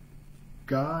that?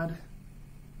 God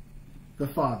the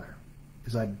Father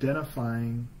is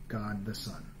identifying God the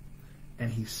Son.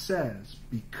 And he says,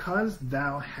 because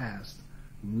thou hast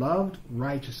loved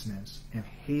righteousness and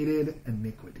hated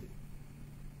iniquity.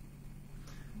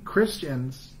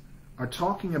 Christians are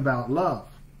talking about love.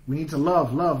 We need to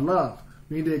love, love, love.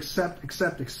 We need to accept,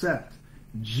 accept, accept.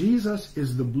 Jesus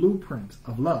is the blueprint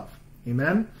of love.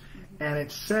 Amen? And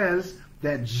it says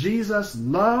that Jesus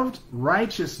loved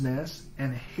righteousness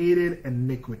and hated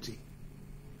iniquity.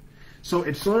 So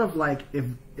it's sort of like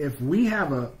if we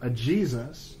have a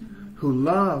Jesus who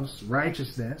loves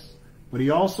righteousness, but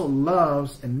he also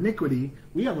loves iniquity,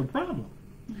 we have a problem.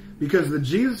 Because the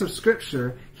Jesus of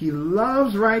Scripture, he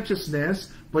loves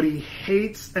righteousness, but he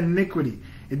hates iniquity.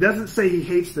 It doesn't say he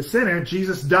hates the sinner.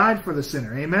 Jesus died for the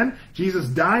sinner. Amen? Jesus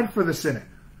died for the sinner,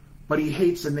 but he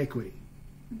hates iniquity.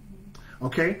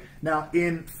 Okay? Now,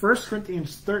 in 1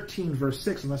 Corinthians 13, verse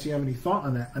 6, unless you have any thought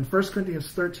on that, in 1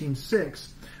 Corinthians 13,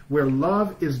 6, where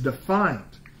love is defined,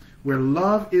 you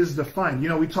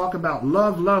know, we talk about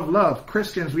love, love, love.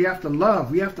 Christians, we have to love.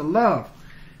 We have to love.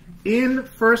 In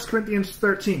 1 Corinthians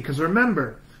 13, because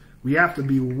remember, we have to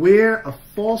beware of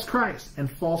false Christ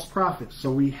and false prophets.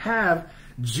 So we have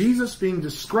Jesus being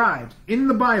described in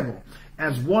the Bible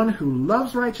as one who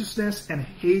loves righteousness and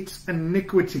hates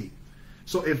iniquity.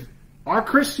 So if our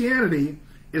Christianity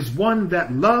is one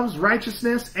that loves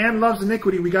righteousness and loves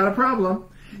iniquity, we got a problem.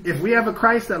 If we have a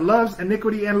Christ that loves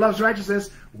iniquity and loves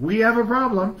righteousness, we have a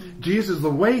problem. Jesus is the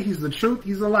way, he's the truth,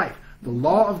 he's the life. The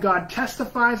law of God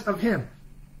testifies of him.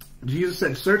 Jesus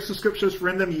said, search the scriptures, for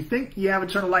in them ye think ye have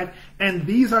eternal life, and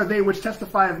these are they which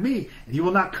testify of me, and you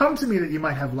will not come to me that you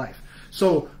might have life.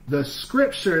 So the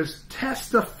scriptures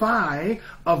testify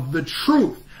of the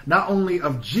truth, not only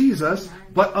of Jesus,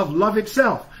 but of love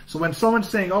itself. So when someone's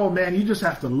saying, oh man, you just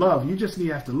have to love, you just need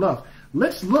to have to love,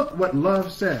 let's look what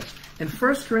love says. In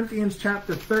 1 Corinthians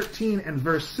chapter 13 and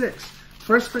verse 6,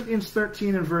 1 Corinthians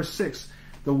 13 and verse 6,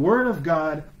 the Word of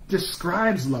God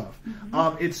describes love.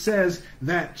 It says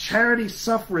that charity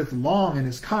suffereth long and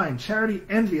is kind. Charity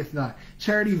envieth not.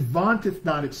 Charity vaunteth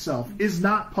not itself, is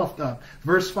not puffed up.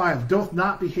 Verse 5, doth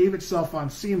not behave itself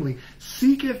unseemly,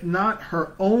 seeketh not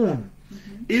her own,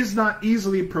 is not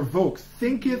easily provoked,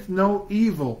 thinketh no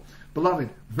evil. Beloved,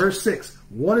 verse 6,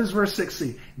 what does verse 6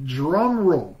 say? Drum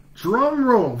roll. Drum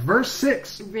roll, verse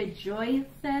 6.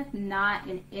 Rejoiceth not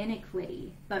in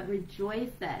iniquity, but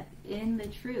rejoiceth in the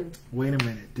truth. Wait a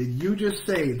minute. Did you just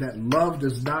say that love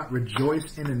does not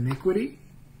rejoice in iniquity?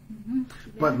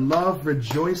 But love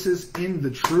rejoices in the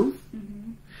truth?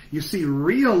 You see,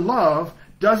 real love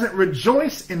doesn't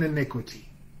rejoice in iniquity.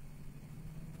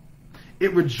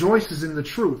 It rejoices in the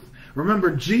truth.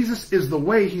 Remember, Jesus is the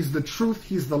way, he's the truth,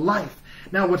 he's the life.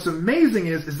 Now, what's amazing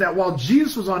is that while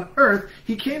Jesus was on earth,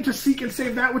 he came to seek and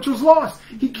save that which was lost.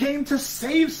 He came to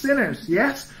save sinners,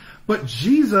 yes? But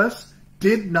Jesus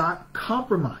did not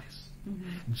compromise.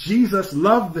 Jesus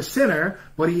loved the sinner,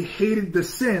 but he hated the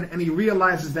sin, and he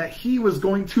realizes that he was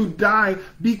going to die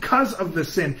because of the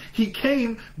sin. He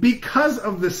came because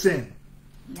of the sin.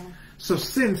 Yeah. So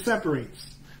sin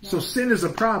separates. Yeah. So sin is a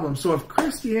problem. So if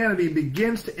Christianity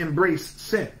begins to embrace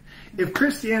sin, if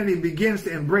Christianity begins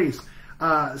to embrace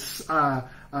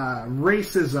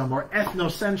racism or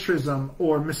ethnocentrism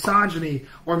or misogyny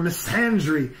or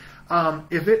misandry,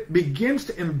 if it begins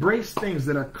to embrace things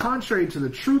that are contrary to the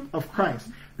truth of Christ,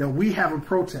 then we have a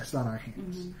protest on our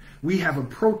hands. We have a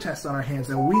protest on our hands,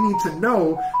 and we need to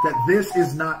know that this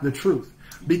is not the truth.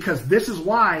 Because this is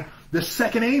why the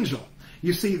second angel.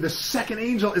 You see, the second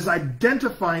angel is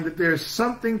identifying that there's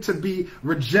something to be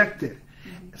rejected,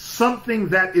 something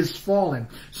that is fallen.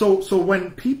 So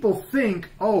when people think,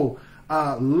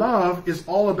 love is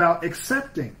all about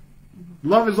accepting.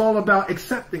 Love is all about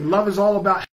accepting. Love is all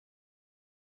about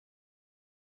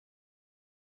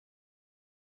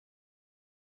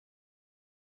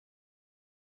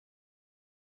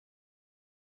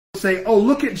say, oh,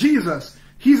 look at Jesus.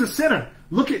 He's a sinner.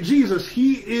 Look at Jesus.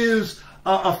 He is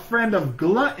a friend of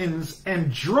gluttons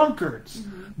and drunkards.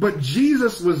 But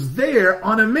Jesus was there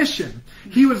on a mission.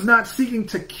 He was not seeking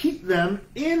to keep them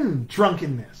in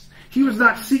drunkenness. He was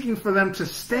not seeking for them to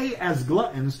stay as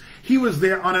gluttons. He was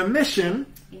there on a mission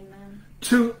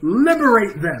to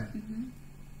liberate them.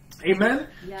 Amen?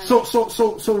 Yes. So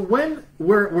when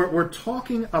we're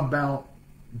talking about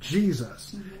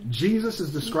Jesus, Jesus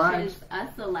is described. Teaches us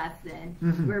a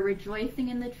lesson. We're rejoicing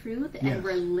in the truth and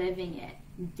we're living it.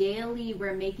 Daily,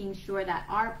 we're making sure that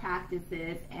our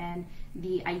practices and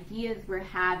the ideas we're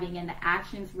having and the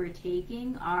actions we're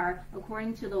taking are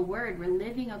according to the word. We're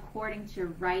living according to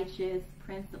righteous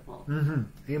principles.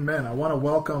 Amen. I want to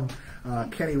welcome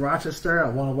Kenny Rochester. I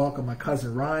want to welcome my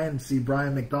cousin Ryan. See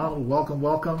Brian McDonald. Welcome,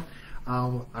 welcome.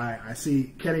 I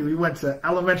see Kenny. We went to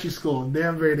elementary school in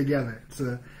Danbury together.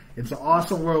 It's an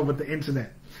awesome world with the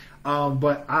internet.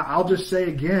 But I'll just say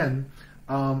again,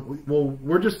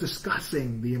 we're just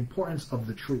discussing the importance of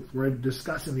the truth. We're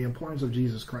discussing the importance of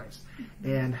Jesus Christ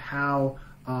and how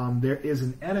there is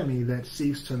an enemy that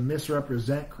seeks to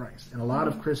misrepresent Christ. And a lot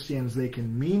of Christians, they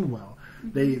can mean well.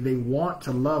 They want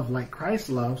to love like Christ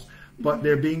loves, but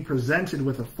they're being presented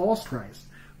with a false Christ,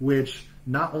 which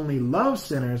not only loves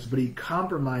sinners, but he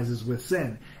compromises with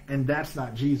sin. And that's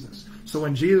not Jesus. So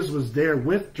when Jesus was there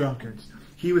with drunkards,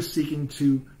 he was seeking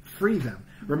to free them.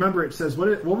 Remember, it says,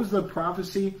 what was the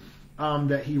prophecy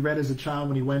that he read as a child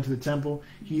when he went to the temple?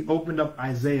 He opened up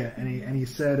Isaiah and he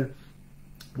said,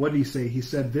 what did he say? He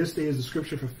said, this day is the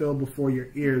scripture fulfilled before your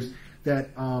ears that,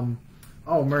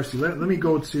 oh mercy, let me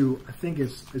go to, I think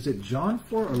is it John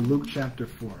 4 or Luke chapter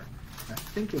 4? I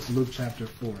think it's Luke chapter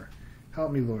 4.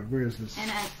 Help me, Lord. Where is this?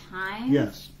 And at times,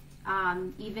 yes,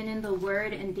 even in the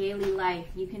word and daily life,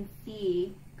 you can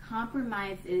see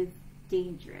compromise is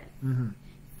dangerous.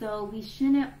 So we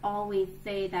shouldn't always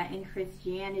say that in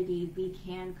Christianity we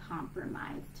can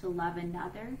compromise to love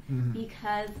another,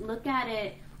 because look at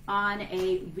it on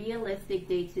a realistic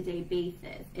day-to-day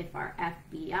basis. If our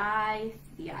FBI,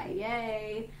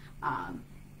 CIA,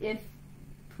 if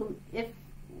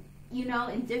you know,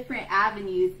 in different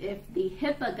avenues, if the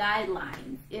HIPAA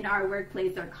guidelines in our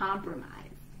workplace are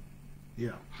compromised,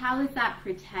 how is that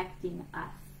protecting us,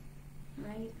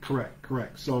 right?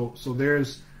 Correct. So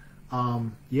there's,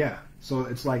 so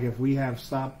it's like if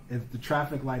the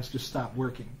traffic lights just stopped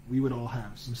working, we would all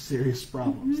have some serious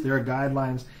problems. There are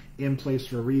guidelines in place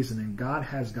for a reason, and God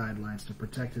has guidelines to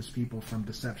protect his people from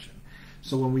deception.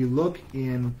 So when we look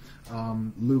in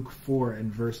Luke 4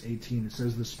 and verse 18, it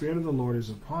says, the Spirit of the Lord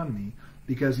is upon me,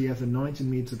 because he hath anointed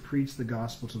me to preach the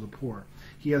gospel to the poor.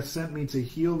 He hath sent me to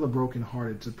heal the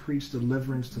brokenhearted, to preach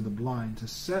deliverance to the blind, to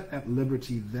set at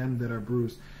liberty them that are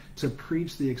bruised, to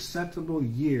preach the acceptable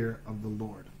year of the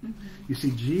Lord. You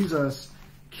see, Jesus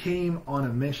came on a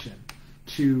mission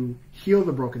to heal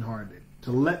the brokenhearted,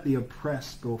 to let the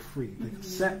oppressed go free, to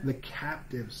set the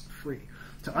captives free,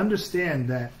 to understand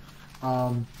that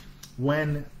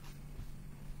when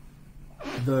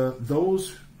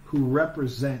those who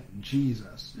represent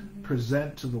Jesus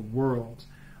present to the world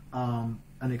an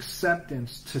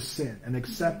acceptance to sin, an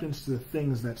acceptance to the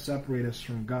things that separate us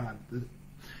from God,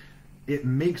 it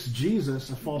makes Jesus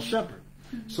a false shepherd.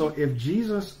 So if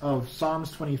Jesus of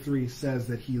Psalms 23 says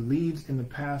that he leads in the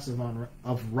paths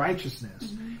of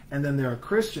righteousness, and then there are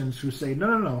Christians who say,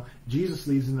 no, Jesus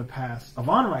leads in the paths of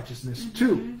unrighteousness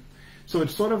too. So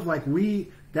it's sort of like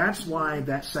that's why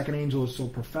that second angel is so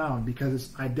profound, because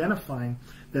it's identifying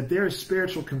that there is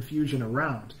spiritual confusion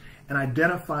around, and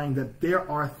identifying that there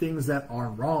are things that are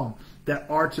wrong, that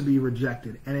are to be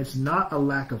rejected. And it's not a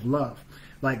lack of love.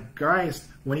 Like Christ,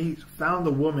 when he found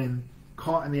the woman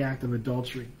caught in the act of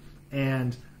adultery,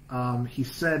 and he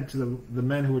said to the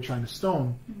men who were trying to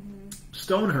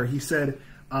stone her, he said,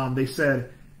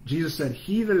 Jesus said,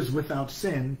 he that is without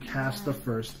sin cast the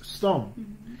first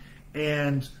stone.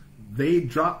 And they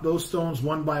dropped those stones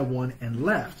one by one and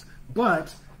left.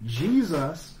 But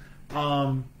Jesus,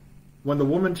 when the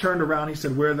woman turned around, he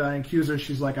said, where are thy accusers?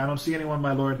 She's like, I don't see anyone,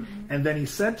 my Lord. And then he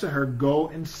said to her, go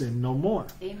and sin no more.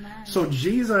 Amen. So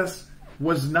Jesus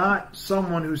was not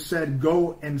someone who said,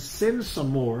 go and sin some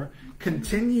more,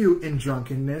 continue in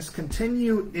drunkenness,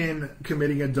 continue in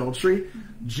committing adultery,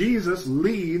 Jesus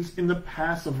leads in the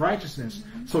paths of righteousness.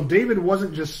 So David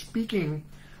wasn't just speaking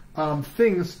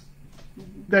things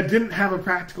that didn't have a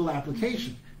practical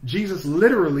application. Jesus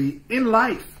literally, in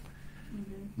life,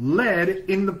 led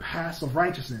in the paths of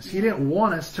righteousness. He didn't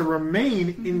want us to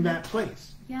remain in that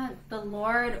place. Yes, the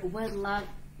Lord would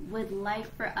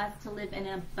like for us to live an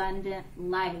abundant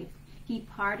life. He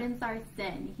pardons our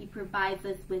sin. He provides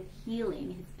us with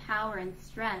healing, his power and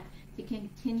strength to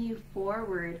continue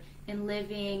forward in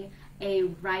living a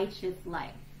righteous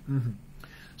life.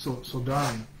 So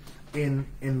darling,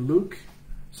 in Luke,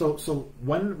 so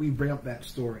when we bring up that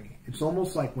story, it's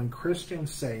almost like when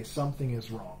Christians say something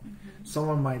is wrong.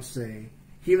 Someone might say,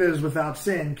 "He that is without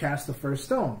sin, cast the first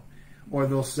stone." Or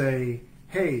they'll say,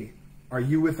 "Hey, are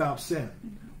you without sin?"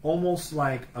 Almost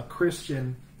like a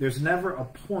Christian, there's never a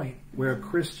point where a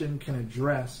Christian can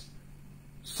address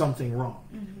something wrong.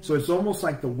 So it's almost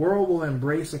like the world will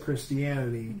embrace a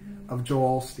Christianity of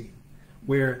Joel Osteen,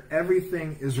 where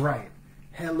everything is right.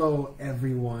 Hello,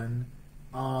 everyone.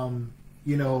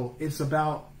 You know, it's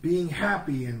about being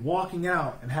happy and walking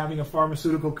out and having a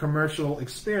pharmaceutical commercial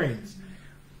experience.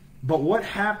 But what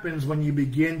happens when you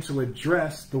begin to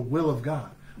address the will of God?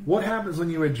 What happens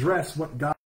when you address what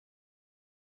God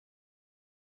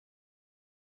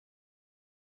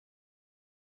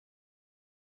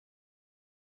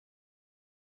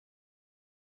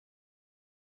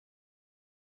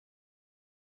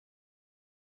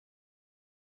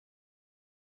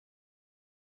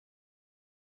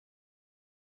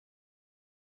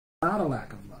not a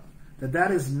lack of love,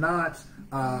 that is not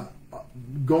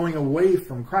going away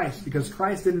from Christ, because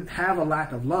Christ didn't have a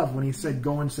lack of love when he said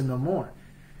go and sin no more.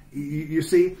 You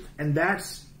see, and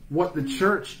that's what the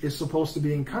church is supposed to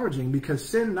be encouraging, because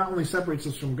sin not only separates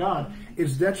us from God,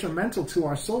 it's detrimental to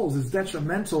our souls, it's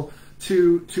detrimental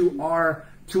to our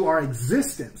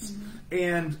existence.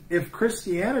 And if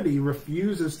Christianity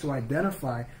refuses to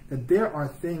identify that there are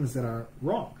things that are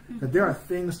wrong, that there are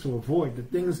things to avoid, the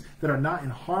things that are not in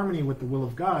harmony with the will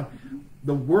of God,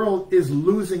 the world is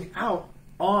losing out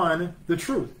on the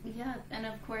truth. Yes, and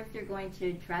of course you're going to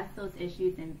address those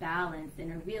issues in balance,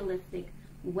 in a realistic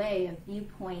way, a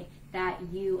viewpoint that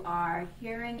you are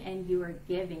hearing and you are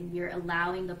giving. You're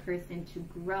allowing the person to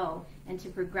grow and to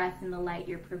progress in the light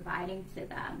you're providing to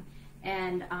them.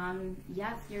 And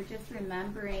yes, you're just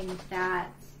remembering that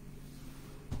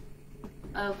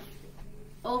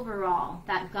overall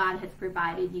that God has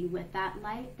provided you with that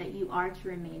light, that you are to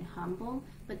remain humble,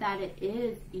 but that it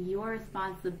is your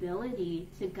responsibility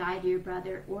to guide your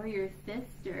brother or your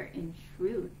sister in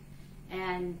truth.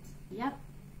 And yep,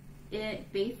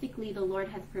 it basically, the Lord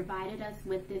has provided us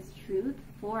with this truth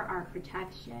for our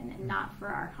protection and not for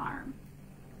our harm.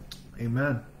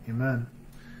 Amen. Amen.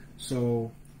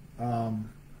 So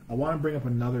I want to bring up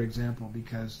another example,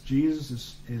 because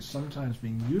Jesus is sometimes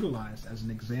being utilized as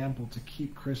an example to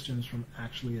keep Christians from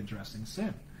actually addressing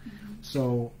sin.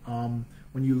 So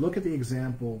when you look at the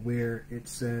example where it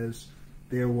says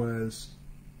there was,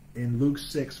 in Luke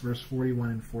 6, verse 41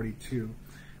 and 42,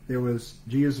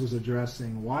 Jesus was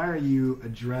addressing, why are you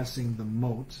addressing the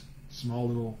mote, small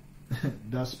little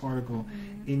dust particle,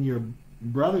 in your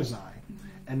brother's eye,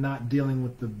 and not dealing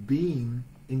with the beam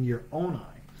in your own eye?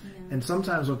 And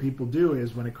sometimes what people do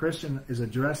is, when a Christian is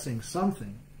addressing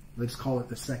something, let's call it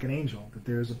the second angel, that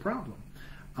there is a problem,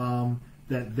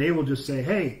 that they will just say,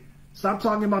 hey, stop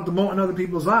talking about the mote in other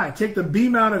people's eye. Take the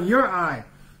beam out of your eye.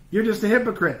 You're just a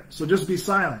hypocrite, so just be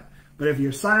silent. But if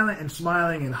you're silent and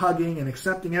smiling and hugging and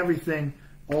accepting everything,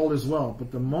 all is well.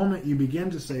 But the moment you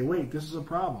begin to say, wait, this is a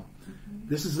problem,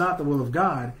 this is not the will of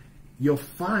God, you'll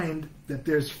find that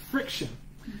there's friction.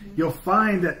 You'll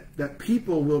find that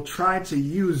people will try to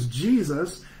use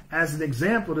Jesus as an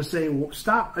example to say, well,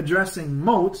 stop addressing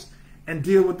motes and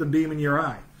deal with the beam in your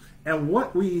eye. And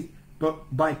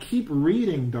but by keep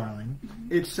reading, darling,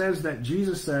 it says that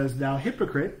Jesus says, thou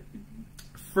hypocrite,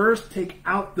 first take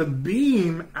out the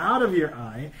beam out of your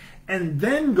eye, and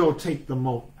then go take the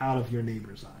mote out of your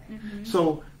neighbor's eye.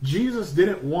 So Jesus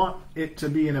didn't want it to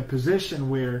be in a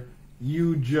position where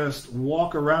you just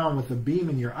walk around with a beam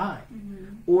in your eye,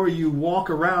 or you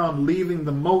walk around leaving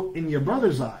the mote in your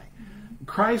brother's eye.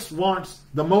 Christ wants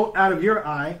the mote out of your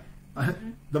eye.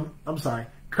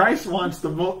 Christ wants the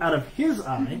mote out of his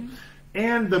eye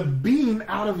and the beam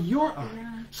out of your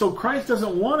eye. So Christ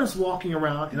doesn't want us walking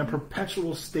around in a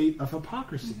perpetual state of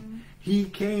hypocrisy. He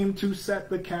came to set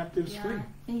the captives free.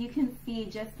 And you can see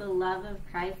just the love of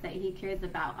Christ, that he cares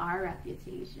about our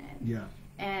reputation.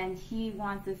 And he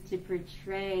wants us to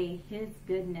portray his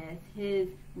goodness, his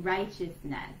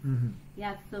righteousness.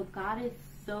 Yes, so God is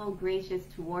so gracious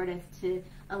toward us to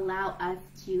allow us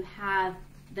to have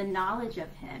the knowledge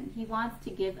of him. He wants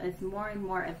to give us more and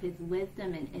more of his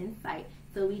wisdom and insight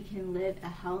so we can live a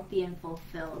healthy and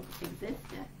fulfilled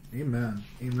existence. Amen.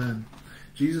 Amen.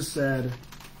 Jesus said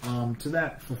to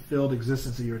that fulfilled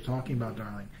existence that you were talking about,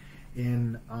 darling,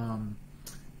 in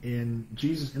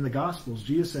the Gospels,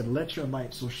 Jesus said, "Let your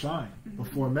light so shine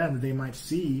before men that they might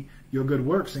see your good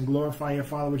works and glorify your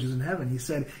Father which is in heaven." He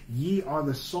said, "Ye are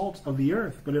the salt of the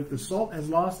earth, but if the salt has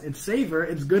lost its savor,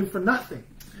 it's good for nothing."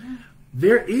 Yeah.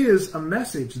 There is a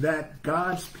message that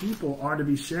God's people are to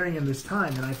be sharing in this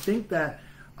time, and I think that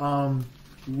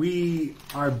we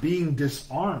are being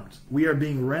disarmed. We are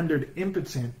being rendered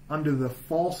impotent under the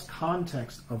false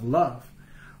context of love,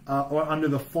 or under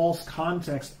the false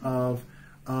context of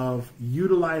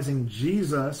utilizing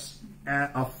Jesus,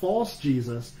 a false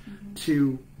Jesus,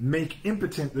 to make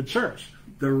impotent the church.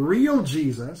 The real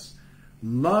Jesus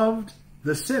loved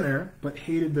the sinner but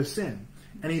hated the sin,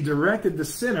 and he directed the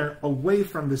sinner away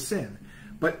from the sin.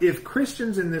 But if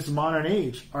Christians in this modern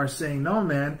age are saying, "No,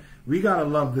 man, we got to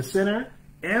love the sinner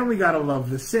and we got to love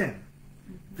the sin,"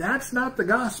 that's not the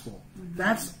gospel.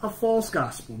 That's a false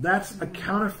gospel. That's a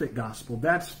counterfeit gospel.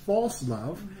 That's false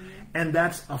love, and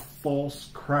that's a false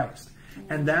Christ.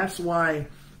 And that's why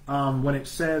when it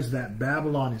says that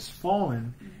Babylon is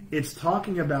fallen, it's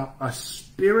talking about a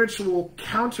spiritual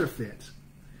counterfeit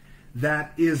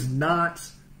that is not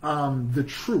the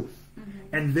truth.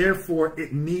 And therefore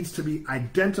it needs to be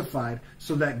identified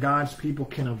so that God's people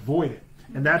can avoid it.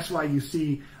 And that's why you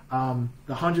see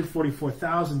the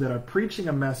 144,000 that are preaching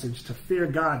a message to fear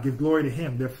God, give glory to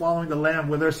him. They're following the Lamb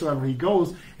whithersoever he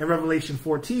goes in Revelation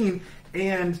 14.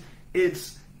 And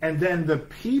then the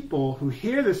people who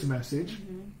hear this message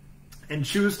and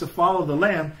choose to follow the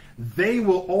Lamb, they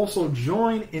will also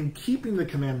join in keeping the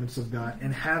commandments of God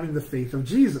and having the faith of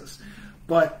Jesus.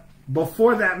 But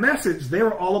before that message, they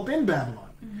were all up in Babylon.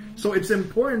 So it's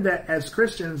important that as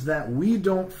Christians that we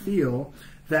don't feel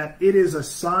that it is a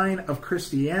sign of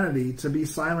Christianity to be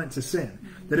silent to sin,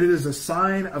 that it is a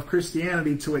sign of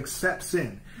Christianity to accept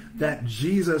sin, that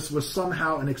Jesus was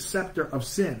somehow an acceptor of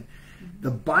sin.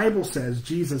 The Bible says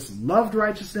Jesus loved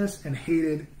righteousness and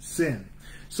hated sin.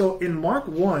 So in Mark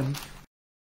 1,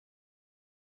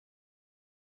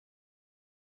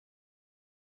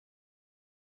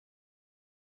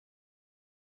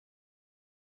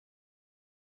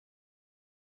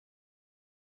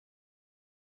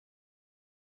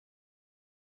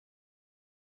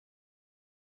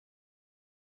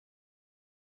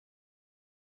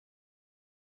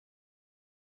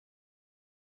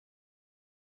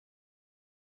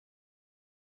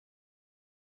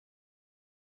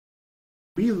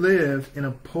 we live in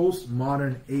a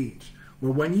postmodern age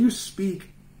where when you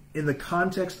speak in the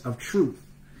context of truth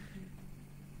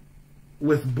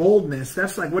with boldness,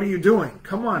 that's like, what are you doing?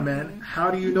 Come on, man. How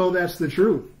do you know that's the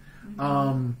truth?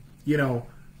 You know,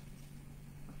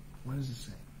 what does it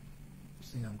say? It's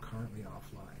saying I'm currently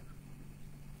offline.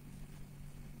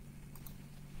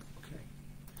 Okay.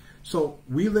 So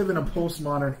we live in a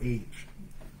postmodern age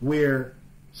where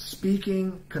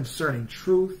speaking concerning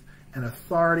truth and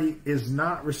authority is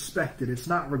not respected. It's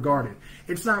not regarded.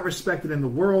 It's not respected in the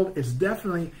world. It's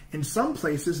definitely, in some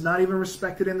places, not even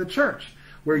respected in the church,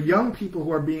 where young people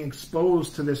who are being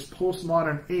exposed to this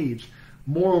postmodern age,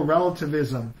 moral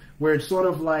relativism, where it's sort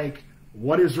of like,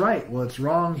 what is right? Well, it's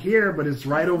wrong here, but it's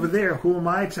right over there. Who am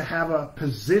I to have a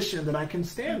position that I can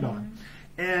stand on?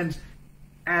 And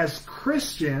as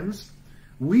Christians,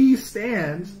 we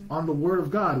stand on the Word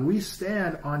of God. We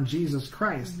stand on Jesus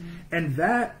Christ. And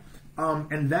that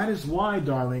is why,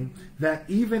 darling, that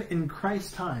even in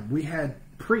Christ's time, we had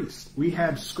priests, we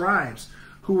had scribes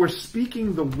who were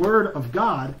speaking the Word of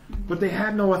God, but they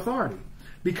had no authority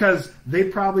because they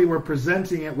probably were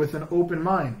presenting it with an open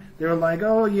mind. They were like,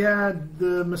 oh yeah,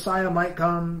 the Messiah might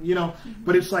come, you know,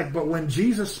 but it's like, but when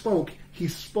Jesus spoke, he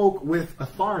spoke with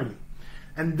authority.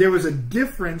 And there was a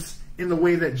difference in the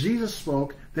way that Jesus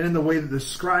spoke than in the way that the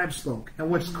scribes spoke.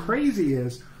 And what's crazy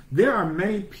is there are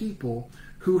many people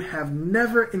who have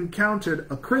never encountered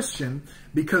a Christian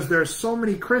because there are so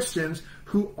many Christians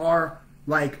who are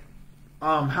like,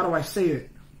 how do I say it?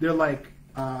 They're like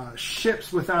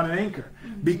ships without an anchor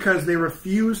because they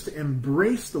refuse to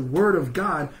embrace the Word of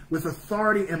God with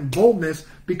authority and boldness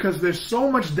because there's so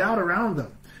much doubt around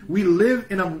them. We live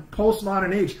in a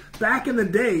postmodern age. Back in the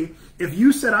day, if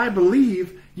you said, I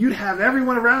believe, you'd have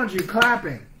everyone around you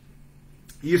clapping.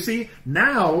 You see,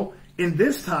 now, in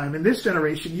this time, in this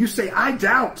generation, you say, I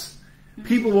doubt,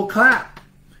 people will clap.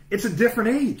 It's a different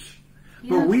age.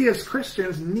 But we as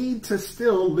Christians need to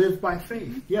still live by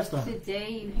faith. Yes, Don. Today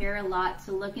you hear a lot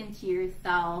to look into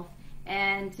yourself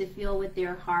and to feel with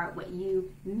your heart what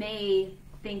you may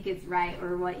think is right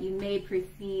or what you may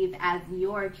perceive as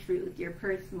your truth, your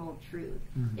personal truth,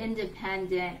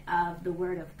 independent of the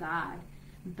Word of God.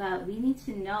 But we need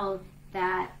to know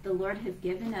that the Lord has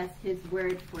given us His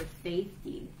Word for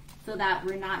safety, so that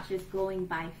we're not just going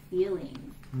by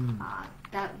feelings,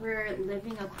 that we're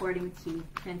living according to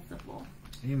principle.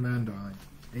 Amen, darling.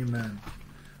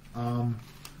 Amen.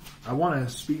 I want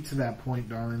to speak to that point,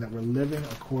 darling, that we're living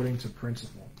according to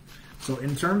principle. So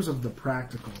in terms of the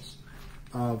practicals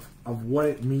of what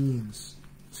it means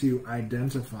to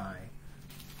identify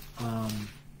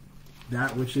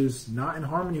that which is not in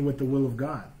harmony with the will of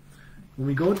God. When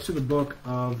we go to the book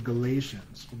of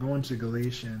Galatians, we're going to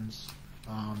Galatians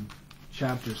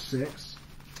chapter 6.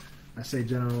 I say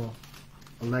General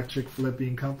Electric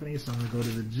Flipping Company, so I'm going to go to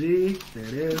the G. There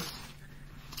it is.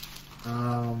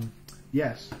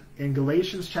 Yes, in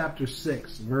Galatians chapter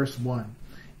 6, verse 1,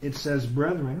 it says,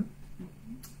 "Brethren,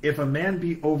 if a man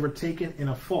be overtaken in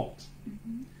a fault,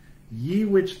 ye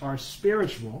which are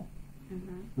spiritual,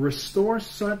 restore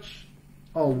such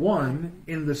a one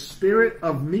in the spirit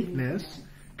of meekness,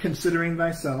 considering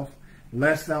thyself,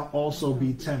 lest thou also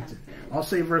be tempted." I'll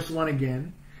say verse 1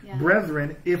 again. Yeah.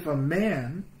 "Brethren, if a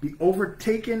man be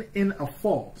overtaken in a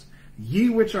fault, ye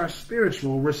which are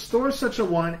spiritual, restore such a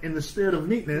one in the spirit of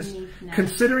meekness,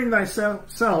 considering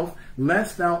thyself,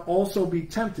 lest thou also be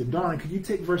tempted." Darling, could you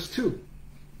take verse 2?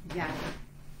 Yeah.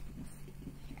 Let's see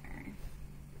here.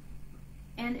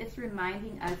 And it's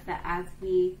reminding us that as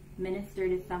we minister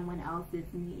to someone else's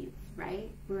needs, right,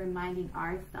 we're reminding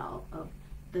ourselves of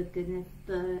the goodness,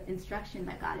 the instruction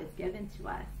that God has given to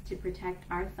us to protect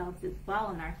ourselves as well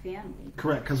and our family.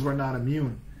 Correct, because we're not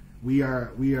immune. We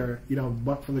are,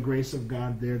 but for the grace of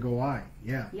God, there go I.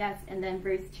 Yeah. Yes, and then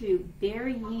verse 2, "Bear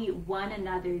ye one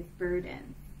another's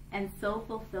burdens, and so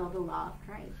fulfill the law of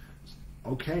Christ."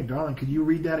 Okay, darling, could you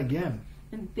read that again?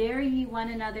 "And bear ye one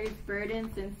another's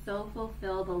burdens, and so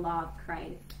fulfill the law of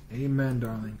Christ." Amen,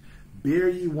 darling. Bear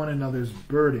ye one another's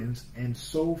burdens, and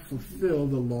so fulfill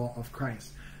the law of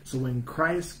Christ. So when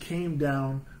Christ came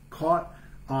down, caught,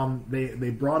 they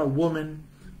brought a woman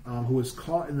who was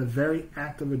caught in the very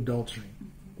act of adultery.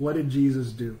 What did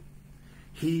Jesus do?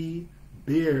 He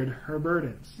bared her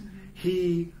burdens.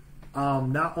 He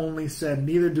not only said,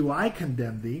 "Neither do I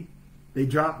condemn thee." They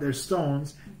dropped their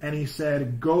stones, and he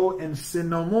said, "Go and sin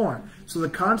no more." So the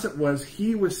concept was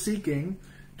he was seeking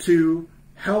to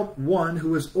help one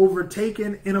who was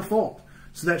overtaken in a fault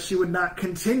so that she would not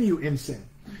continue in sin.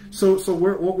 So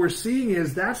what we're seeing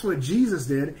is that's what Jesus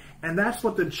did, and that's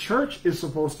what the church is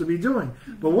supposed to be doing.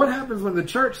 But what happens when the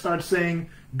church starts saying,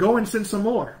 "Go and sin some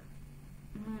more"?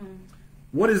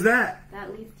 What is that?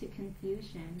 That leads to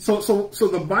confusion. So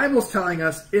the Bible's telling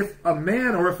us, if a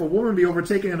man or if a woman be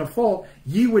overtaken in a fault,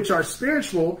 ye which are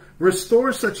spiritual,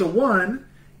 restore such a one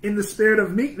in the spirit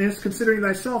of meekness, considering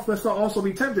thyself, lest thou also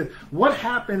be tempted. What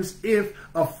happens if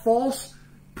a false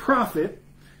prophet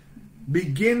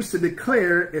begins to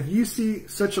declare, if you see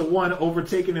such a one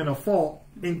overtaken in a fault,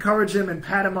 encourage him and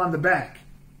pat him on the back?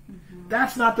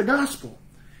 That's not the gospel.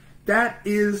 That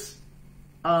is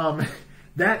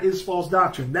false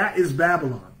doctrine. That is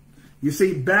Babylon. You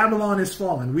see, Babylon is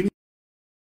fallen. We need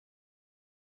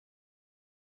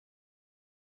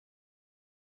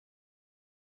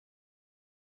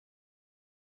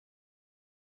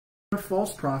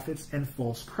false prophets and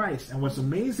false Christ. And what's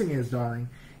amazing is, darling,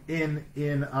 in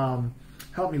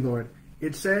help me, Lord,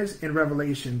 it says in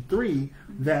Revelation 3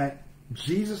 that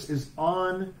Jesus is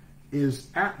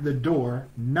at the door,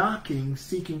 knocking,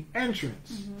 seeking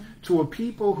entrance to a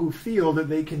people who feel that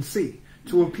they can see,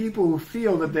 to a people who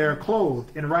feel that they are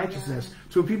clothed in righteousness,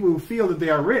 to a people who feel that they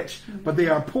are rich, but they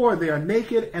are poor, they are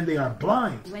naked, and they are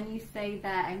blind. When you say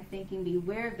that, I'm thinking,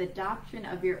 beware of the doctrine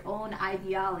of your own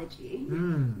ideology,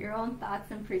 your own thoughts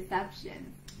and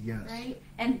perceptions. Yes. Right?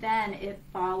 And then it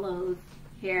follows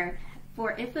here,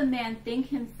 "For if a man think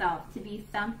himself to be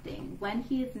something, when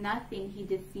he is nothing, he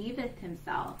deceiveth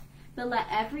himself. But let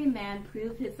every man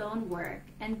prove his own work,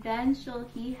 and then shall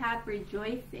he have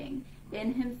rejoicing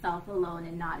in himself alone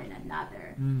and not in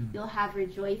another." You'll have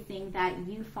rejoicing that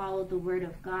you followed the word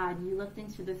of God. You looked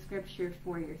into the scripture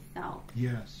for yourself.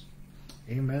 Yes.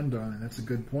 Amen, darling. That's a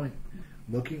good point.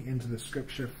 Looking into the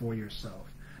scripture for yourself.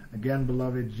 Again,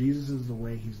 beloved, Jesus is the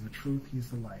way, he's the truth, he's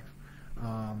the life.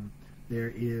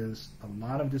 There is a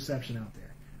lot of deception out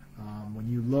there. When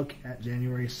you look at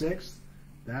January 6th,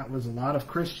 that was a lot of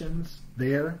Christians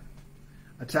there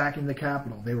attacking the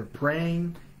Capitol. They were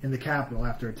praying in the Capitol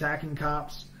after attacking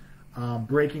cops.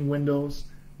 breaking windows.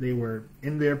 They were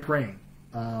in there praying.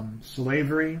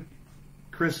 Slavery,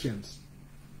 Christians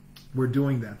were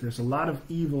doing that. There's a lot of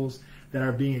evils that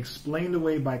are being explained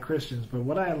away by Christians. But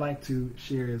what I like to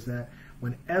share is that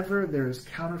whenever there is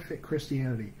counterfeit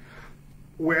Christianity,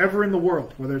 wherever in the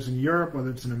world, whether it's in Europe, whether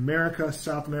it's in America,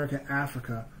 South America,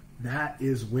 Africa, that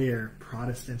is where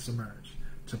Protestants emerge,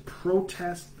 to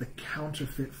protest the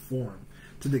counterfeit form,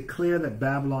 to declare that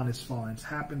Babylon is fallen. It's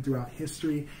happened throughout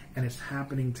history, and it's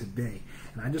happening today.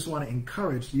 And I just want to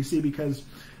encourage, you see, because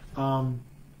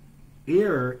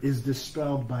error is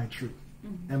dispelled by truth.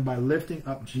 Mm-hmm. And by lifting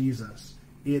up Jesus,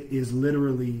 it is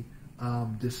literally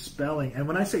dispelling. And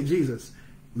when I say Jesus,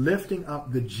 lifting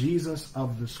up the Jesus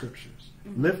of the Scriptures.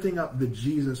 Mm-hmm. Lifting up the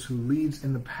Jesus who leads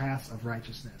in the paths of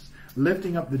righteousness.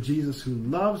 Lifting up the Jesus who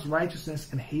loves righteousness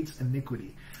and hates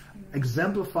iniquity. Mm-hmm.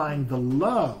 Exemplifying the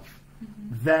love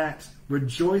that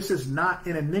rejoices not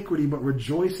in iniquity, but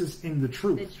rejoices in the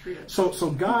truth. So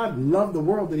God loved the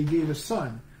world that he gave his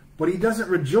son, but he doesn't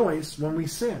rejoice when we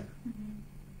sin. Mm-hmm.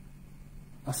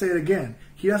 I'll say it again.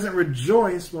 He doesn't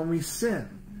rejoice when we sin.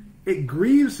 Mm-hmm. It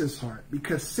grieves his heart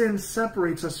because sin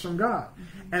separates us from God.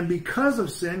 Mm-hmm. And because of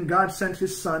sin, God sent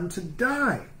his son to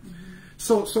die.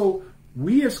 Mm-hmm. So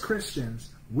we as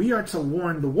Christians, we are to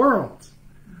warn the world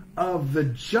of the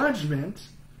judgment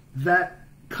that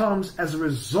comes as a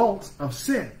result of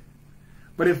sin.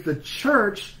 But if the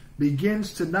church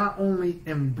begins to not only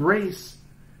embrace,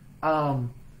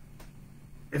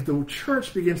 if the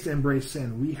church begins to embrace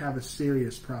sin, we have a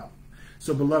serious problem.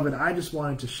 So, beloved, I just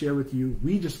wanted to share with you,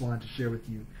 we just wanted to share with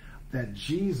you that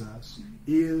Jesus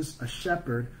is a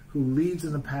shepherd who leads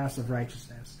in the paths of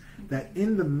righteousness. That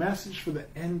in the message for the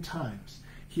end times,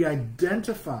 he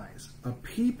identifies a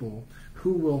people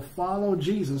who will follow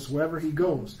Jesus wherever he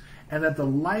goes. And that the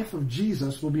life of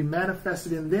Jesus will be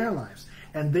manifested in their lives.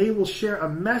 And they will share a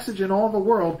message in all the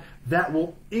world that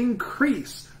will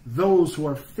increase those who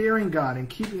are fearing God and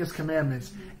keeping his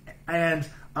commandments and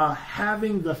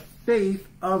having the faith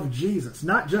of Jesus.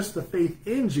 Not just the faith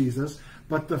in Jesus,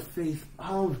 but the faith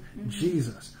of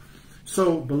Jesus.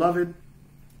 So, beloved,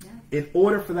 in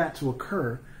order for that to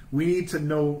occur, we need to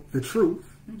know the truth.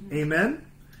 Amen?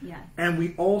 Yeah. And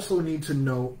we also need to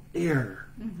know error.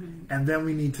 Mm-hmm. And then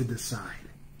we need to decide.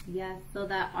 Yes, so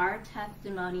that our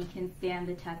testimony can stand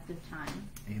the test of time.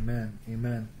 Amen.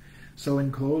 Amen. So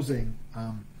in closing,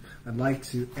 I'd like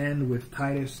to end with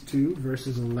Titus 2,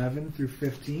 verses 11 through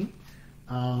 15.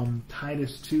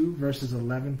 Titus 2, verses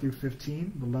 11 through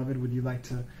 15. Beloved, would you like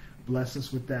to bless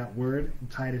us with that word?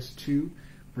 Titus 2,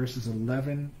 verses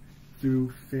 11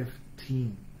 through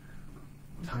 15.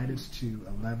 Titus 2,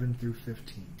 11 through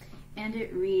 15. And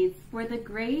it reads, "For the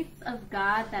grace of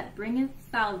God that bringeth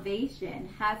salvation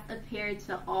has appeared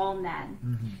to all men,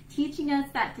 teaching us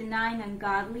that denying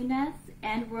ungodliness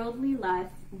and worldly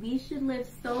lust, we should live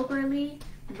soberly,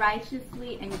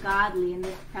 righteously, and godly in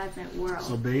this present world."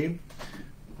 So, babe,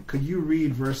 could you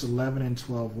read verse 11 and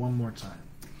 12 one more time?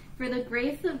 "For the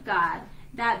grace of God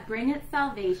that bringeth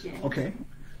salvation." Okay,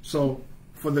 so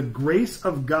for the grace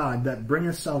of God that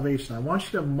bringeth salvation, I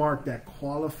want you to mark that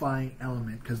qualifying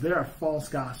element, because there are false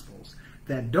gospels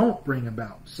that don't bring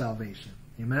about salvation.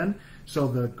 Amen? So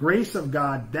the grace of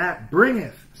God that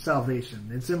bringeth salvation.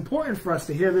 It's important for us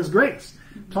to hear this grace.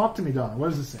 Talk to me, Donna.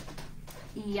 What does it say?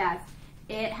 Yes,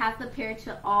 it has appeared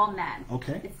to all men.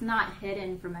 Okay. It's not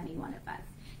hidden from any one of us.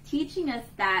 Teaching us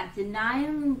that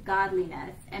denying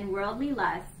godliness and worldly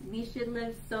lust, we should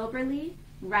live soberly,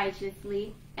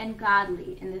 righteously, and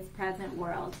godly in this present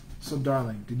world. So,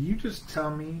 darling, did you just tell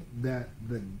me that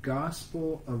the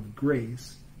gospel of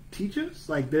grace teaches?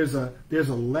 Like there's a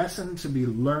lesson to be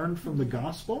learned from the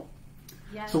gospel?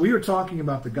 Yes. So we were talking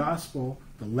about the gospel,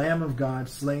 the Lamb of God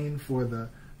slain for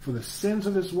the sins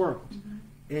of this world.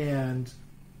 And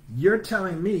you're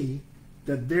telling me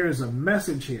that there's a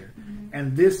message here.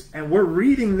 And we're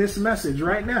reading this message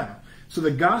right now. So the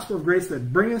gospel of grace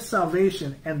that bringeth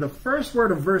salvation, and the first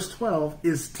word of verse 12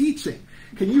 is teaching.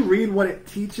 Can you read what it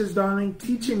teaches, darling?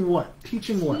 Teaching what?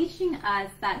 Teaching what? Teaching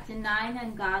us that denying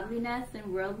ungodliness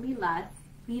and worldly lust,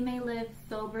 we may live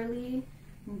soberly,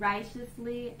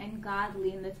 righteously, and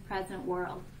godly in this present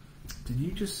world. Did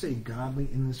you just say godly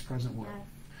in this present world? Yes.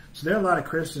 So there are a lot of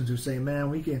Christians who say, man,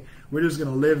 we're just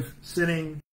going to live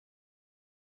sinning.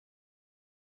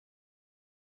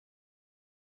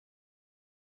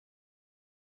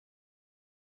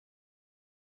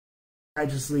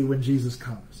 Righteously when Jesus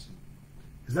comes.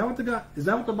 Is that what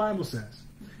the Bible says?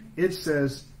 It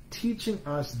says teaching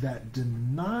us that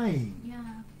denying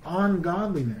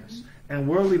ungodliness and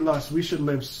worldly lust, we should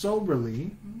live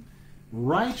soberly,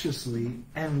 righteously,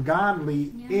 and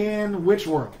godly in which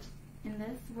world? in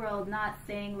this world, not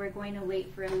saying we're going to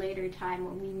wait for a later time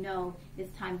when we know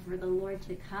it's time for the Lord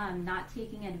to come, not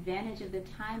taking advantage of the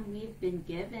time we've been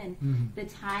given, the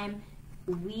time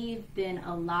we've been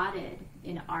allotted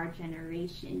in our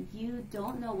generation. You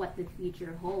don't know what the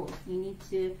future holds. You need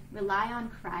to rely on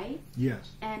Christ,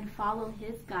 yes, and follow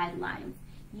his guidelines.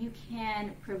 You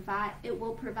can provide, it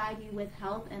will provide you with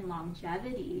health and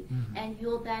longevity, and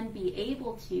you'll then be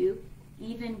able to,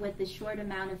 even with the short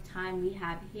amount of time we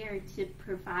have here, to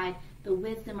provide the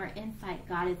wisdom or insight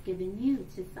God has given you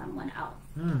to someone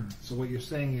else. So what you're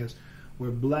saying is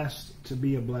we're blessed to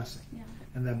be a blessing,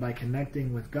 and that by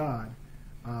connecting with God,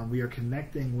 we are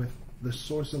connecting with the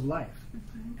source of life,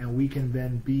 and we can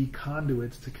then be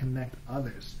conduits to connect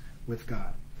others with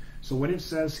God. So what it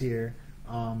says here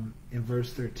in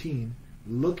verse 13,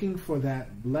 looking for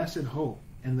that blessed hope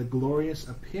and the glorious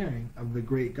appearing of the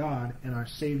great God and our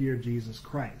Savior Jesus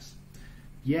Christ.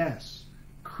 Yes,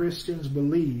 Christians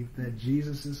believe that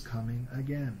Jesus is coming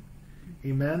again.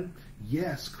 Amen?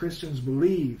 Yes, Christians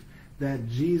believe that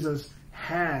Jesus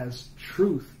has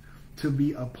truth to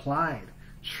be applied,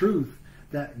 truth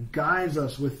that guides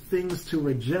us with things to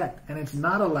reject, and it's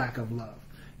not a lack of love.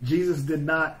 Jesus did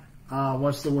not,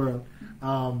 what's the word?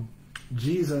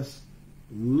 Jesus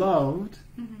loved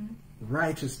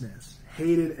righteousness,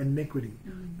 hated iniquity,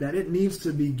 that it needs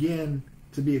to begin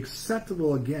to be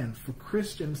acceptable again for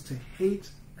Christians to hate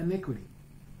iniquity,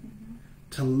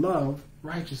 to love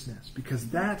righteousness, because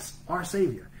that's our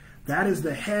Savior. That is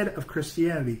the head of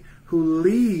Christianity who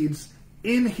leads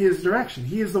in his direction.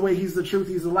 He is the way, he's the truth,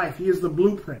 he's the life, he is the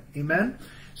blueprint. Amen?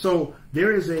 So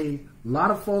there is a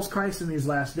lot of false Christs in these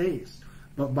last days.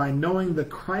 But by knowing the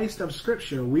Christ of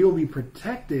Scripture, we will be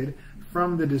protected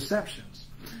from the deceptions.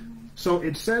 So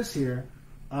it says here,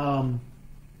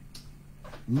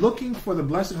 looking for the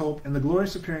blessed hope and the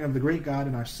glorious appearing of the great God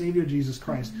and our Savior Jesus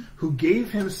Christ, who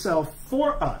gave himself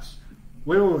for us.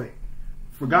 Wait.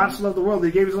 For God so loved the world that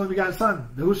he gave his only begotten Son,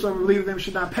 that whosoever believeth in him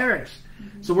should not perish.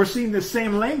 So we're seeing the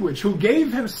same language. Who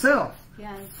gave himself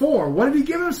for. What did he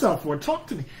give himself for? Talk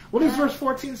to me. What does verse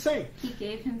 14 say? He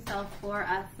gave himself for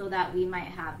us so that we might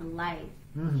have life.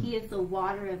 He is the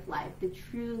water of life, the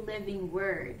true living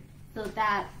word. So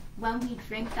that when we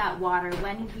drink that water,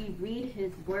 when we read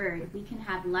his word, we can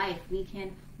have life. We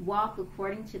can walk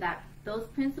according to that, those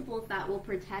principles that will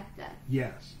protect us.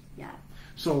 Yes. Yes.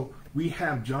 So we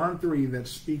have John 3 that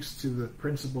speaks to the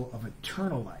principle of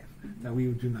eternal life, that we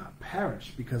do not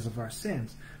perish because of our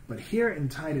sins. But here in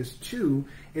Titus 2,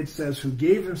 it says, who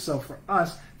gave himself for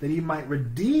us that he might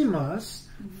redeem us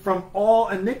from all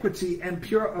iniquity and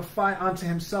purify unto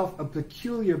himself a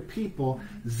peculiar people,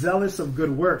 zealous of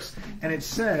good works. And it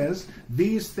says,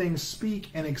 these things speak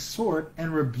and exhort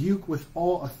and rebuke with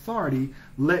all authority.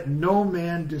 Let no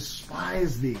man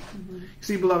despise thee.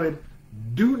 See, beloved,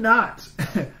 do not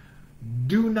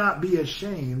be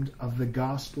ashamed of the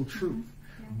gospel truth.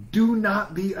 Do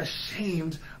not be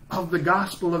ashamed of the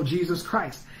gospel of Jesus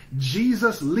Christ.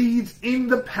 Jesus leads in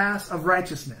the path of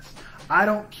righteousness. I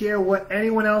don't care what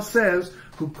anyone else says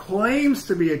who claims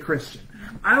to be a Christian.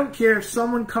 I don't care if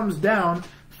someone comes down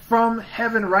from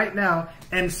heaven right now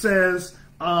and says,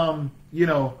 go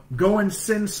and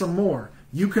sin some more.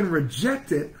 You can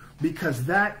reject it because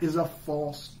that is a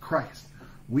false Christ.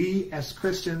 We as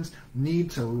Christians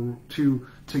need to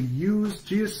use,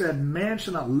 Jesus said, man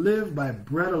shall not live by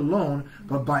bread alone,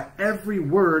 but by every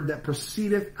word that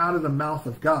proceedeth out of the mouth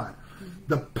of God.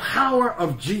 The power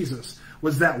of Jesus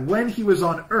was that when he was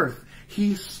on earth,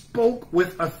 he spoke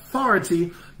with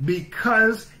authority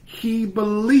because he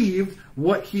believed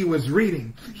what he was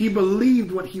reading. He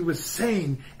believed what he was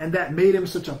saying, and that made him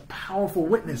such a powerful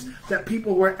witness that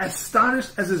people were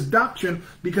astonished at his doctrine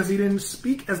because he didn't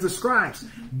speak as the scribes.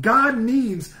 God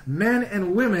needs men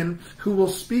and women who will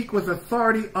speak with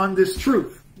authority on this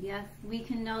truth. Yes, we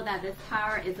can know that this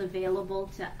power is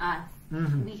available to us.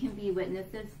 We can be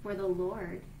witnesses for the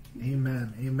Lord.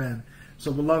 Amen. Amen.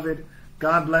 So, beloved,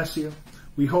 God bless you.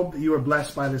 We hope that you are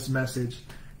blessed by this message.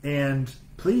 And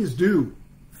please do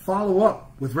follow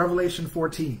up with Revelation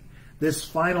 14, this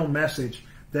final message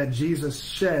that Jesus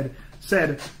said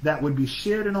that would be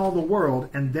shared in all the world,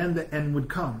 and then the end would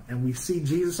come. And we see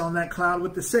Jesus on that cloud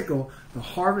with the sickle, the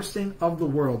harvesting of the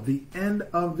world, the end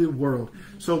of the world.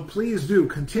 So please do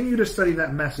continue to study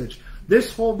that message.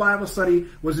 This whole Bible study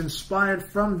was inspired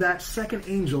from that second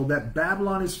angel, that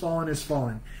Babylon is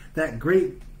fallen, that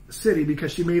great city,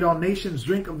 because she made all nations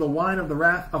drink of the wine of the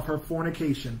wrath of her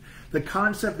fornication. The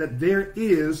concept that there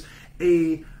is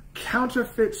a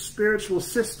counterfeit spiritual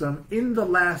system in the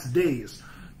last days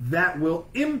that will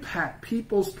impact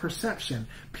people's perception,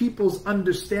 people's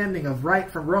understanding of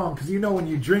right from wrong. Because you know, when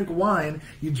you drink wine,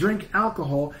 you drink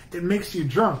alcohol, it makes you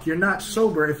drunk. You're not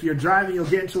sober. If you're driving, you'll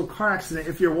get into a car accident.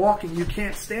 If you're walking, you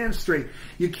can't stand straight.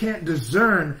 You can't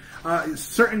discern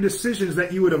certain decisions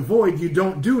that you would avoid, you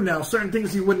don't do now. Certain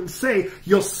things you wouldn't say,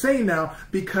 you'll say now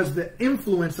because the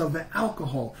influence of the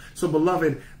alcohol. So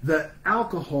beloved, the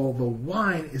alcohol, the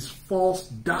wine is false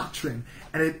doctrine,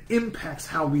 and it impacts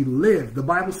how we live. The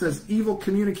Bible says evil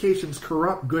communications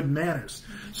corrupt good manners.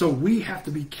 So we have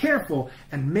to be careful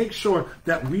and make sure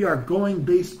that we are going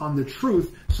based on the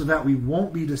truth so that we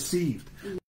won't be deceived.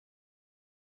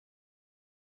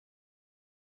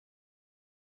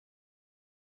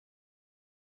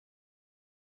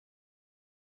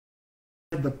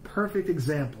 The perfect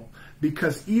example,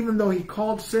 because even though he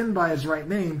called sin by his right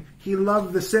name, he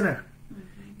loved the sinner.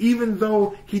 Even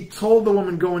though he told the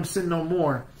woman, go and sin no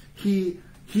more, he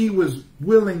was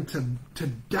willing to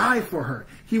die for her.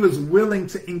 He was willing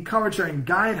to encourage her and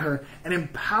guide her and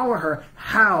empower her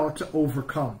how to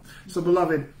overcome. So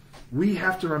beloved, we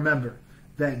have to remember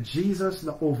that Jesus,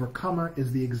 the overcomer,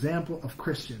 is the example of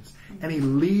Christians. And he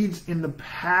leads in the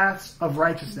paths of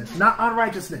righteousness, not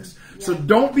unrighteousness. Yeah. So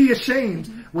don't be ashamed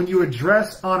when you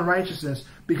address unrighteousness,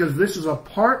 because this is a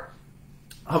part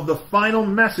of the final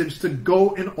message to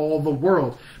go in all the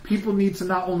world. People need to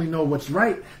not only know what's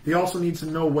right, they also need to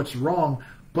know what's wrong,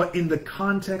 but in the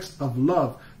context of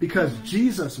love. Because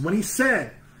Jesus, when he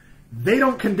said, they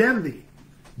don't condemn thee,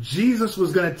 Jesus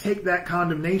was going to take that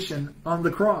condemnation on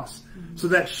the cross so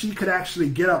that she could actually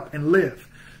get up and live.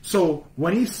 So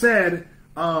when he said,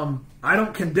 I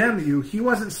don't condemn you, he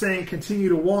wasn't saying continue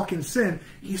to walk in sin.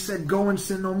 He said, go and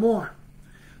sin no more.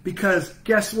 Because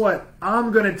guess what?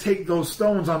 I'm going to take those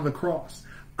stones on the cross.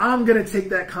 I'm going to take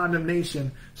that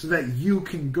condemnation so that you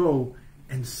can go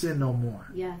and sin no more.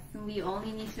 Yes, and we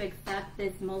only need to accept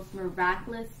this most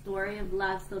miraculous story of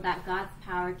love so that God's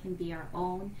power can be our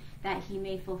own, that he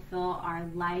may fulfill our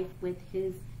life with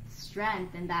his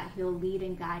strength, and that he'll lead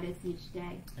and guide us each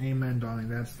day. Amen, darling.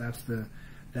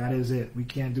 That is it. We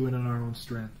can't do it in our own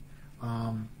strength.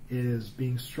 It is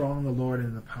being strong in the Lord and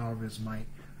in the power of his might.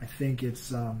 I think it's,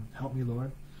 help me,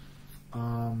 Lord.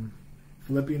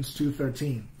 Philippians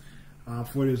 2:13.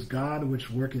 For it is God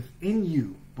which worketh in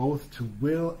you, both to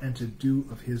will and to do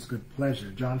of his good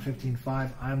pleasure. John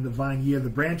 15:5. I am the vine, ye are the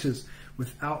branches.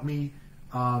 Without me,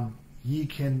 ye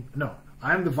can... No.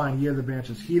 I am the vine, ye are the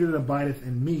branches. He that abideth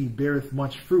in me beareth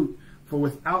much fruit. For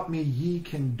without me, ye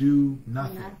can do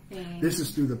nothing. This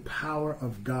is through the power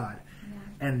of God.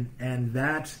 Yeah. And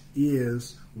that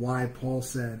is why Paul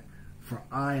said, for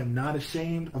I am not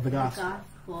ashamed of the gospel.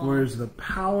 For it is the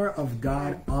power of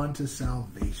God unto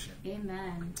salvation.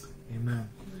 Amen. Amen.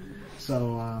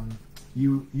 So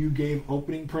you gave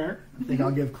opening prayer. I think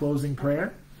I'll give closing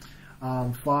prayer.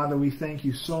 Father, we thank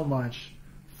you so much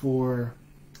for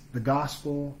the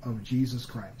gospel of Jesus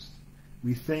Christ.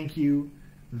 We thank you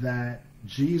that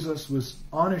Jesus was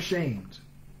unashamed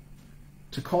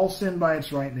to call sin by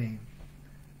its right name.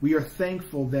 We are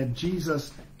thankful that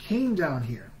Jesus came down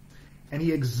here and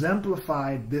he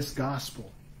exemplified this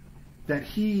gospel, that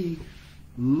he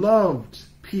loved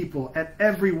people at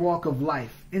every walk of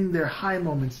life, in their high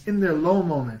moments, in their low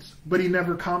moments, but he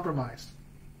never compromised.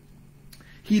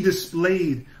 He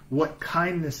displayed what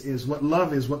kindness is, what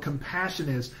love is, what compassion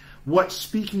is, what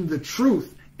speaking the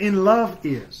truth in love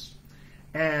is.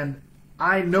 And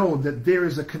I know that there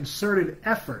is a concerted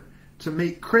effort to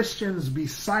make Christians be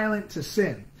silent to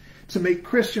sin, to make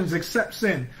Christians accept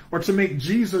sin, or to make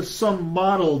Jesus some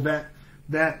model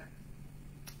that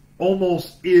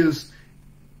almost is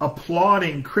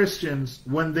applauding Christians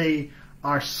when they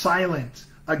are silent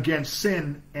against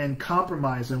sin and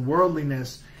compromise and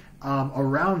worldliness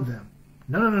around them.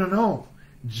 No.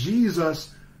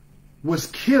 Jesus was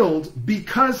killed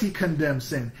because he condemned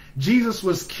sin. Jesus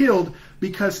was killed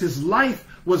because his life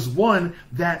was one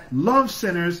that loved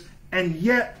sinners and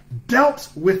yet dealt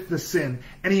with the sin.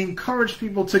 And he encouraged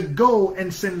people to go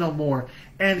and sin no more.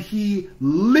 And he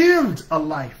lived a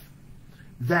life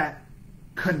that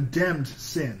condemned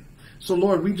sin. So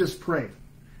Lord, we just pray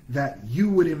that you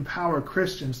would empower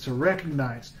Christians to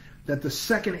recognize that the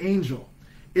second angel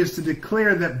is to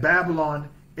declare that Babylon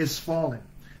is fallen.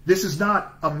 This is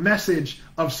not a message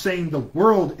of saying the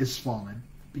world is fallen,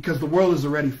 because the world is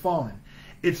already fallen.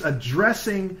 It's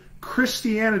addressing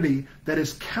Christianity that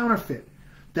is counterfeit,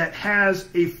 that has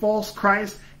a false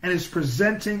Christ and is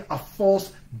presenting a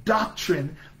false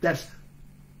doctrine that's,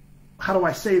 how do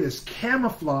I say this,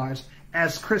 camouflaged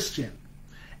as Christian.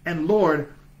 And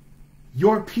Lord,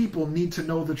 your people need to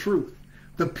know the truth.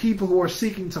 The people who are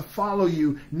seeking to follow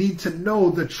you need to know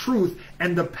the truth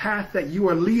and the path that you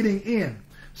are leading in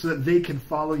so that they can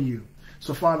follow you.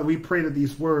 So, Father, we pray that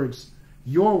these words,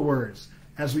 your words,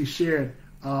 as we shared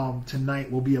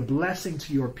tonight, will be a blessing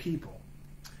to your people.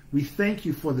 We thank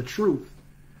you for the truth,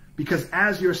 because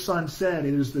as your Son said,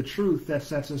 it is the truth that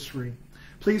sets us free.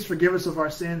 Please forgive us of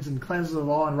our sins and cleanse us of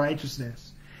all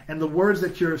unrighteousness. And the words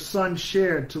that your Son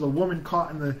shared to the woman caught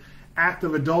in the act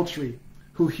of adultery,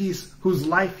 whose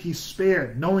life he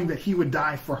spared, knowing that he would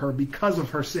die for her because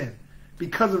of her sin,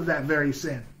 because of that very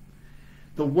sin.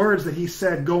 The words that he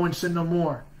said, go and sin no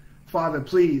more. Father,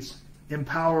 please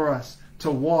empower us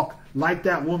to walk like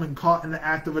that woman caught in the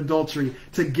act of adultery,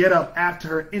 to get up after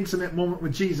her intimate moment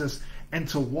with Jesus and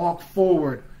to walk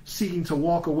forward, seeking to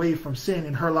walk away from sin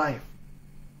in her life.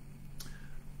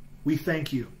 We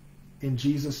thank you. In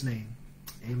Jesus' name,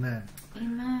 amen.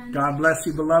 Amen. God bless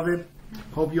you, beloved.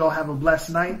 Hope you all have a blessed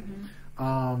night.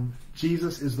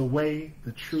 Jesus is the way,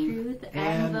 the truth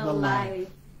and the life.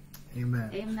 Amen.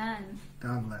 Amen.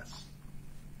 God bless.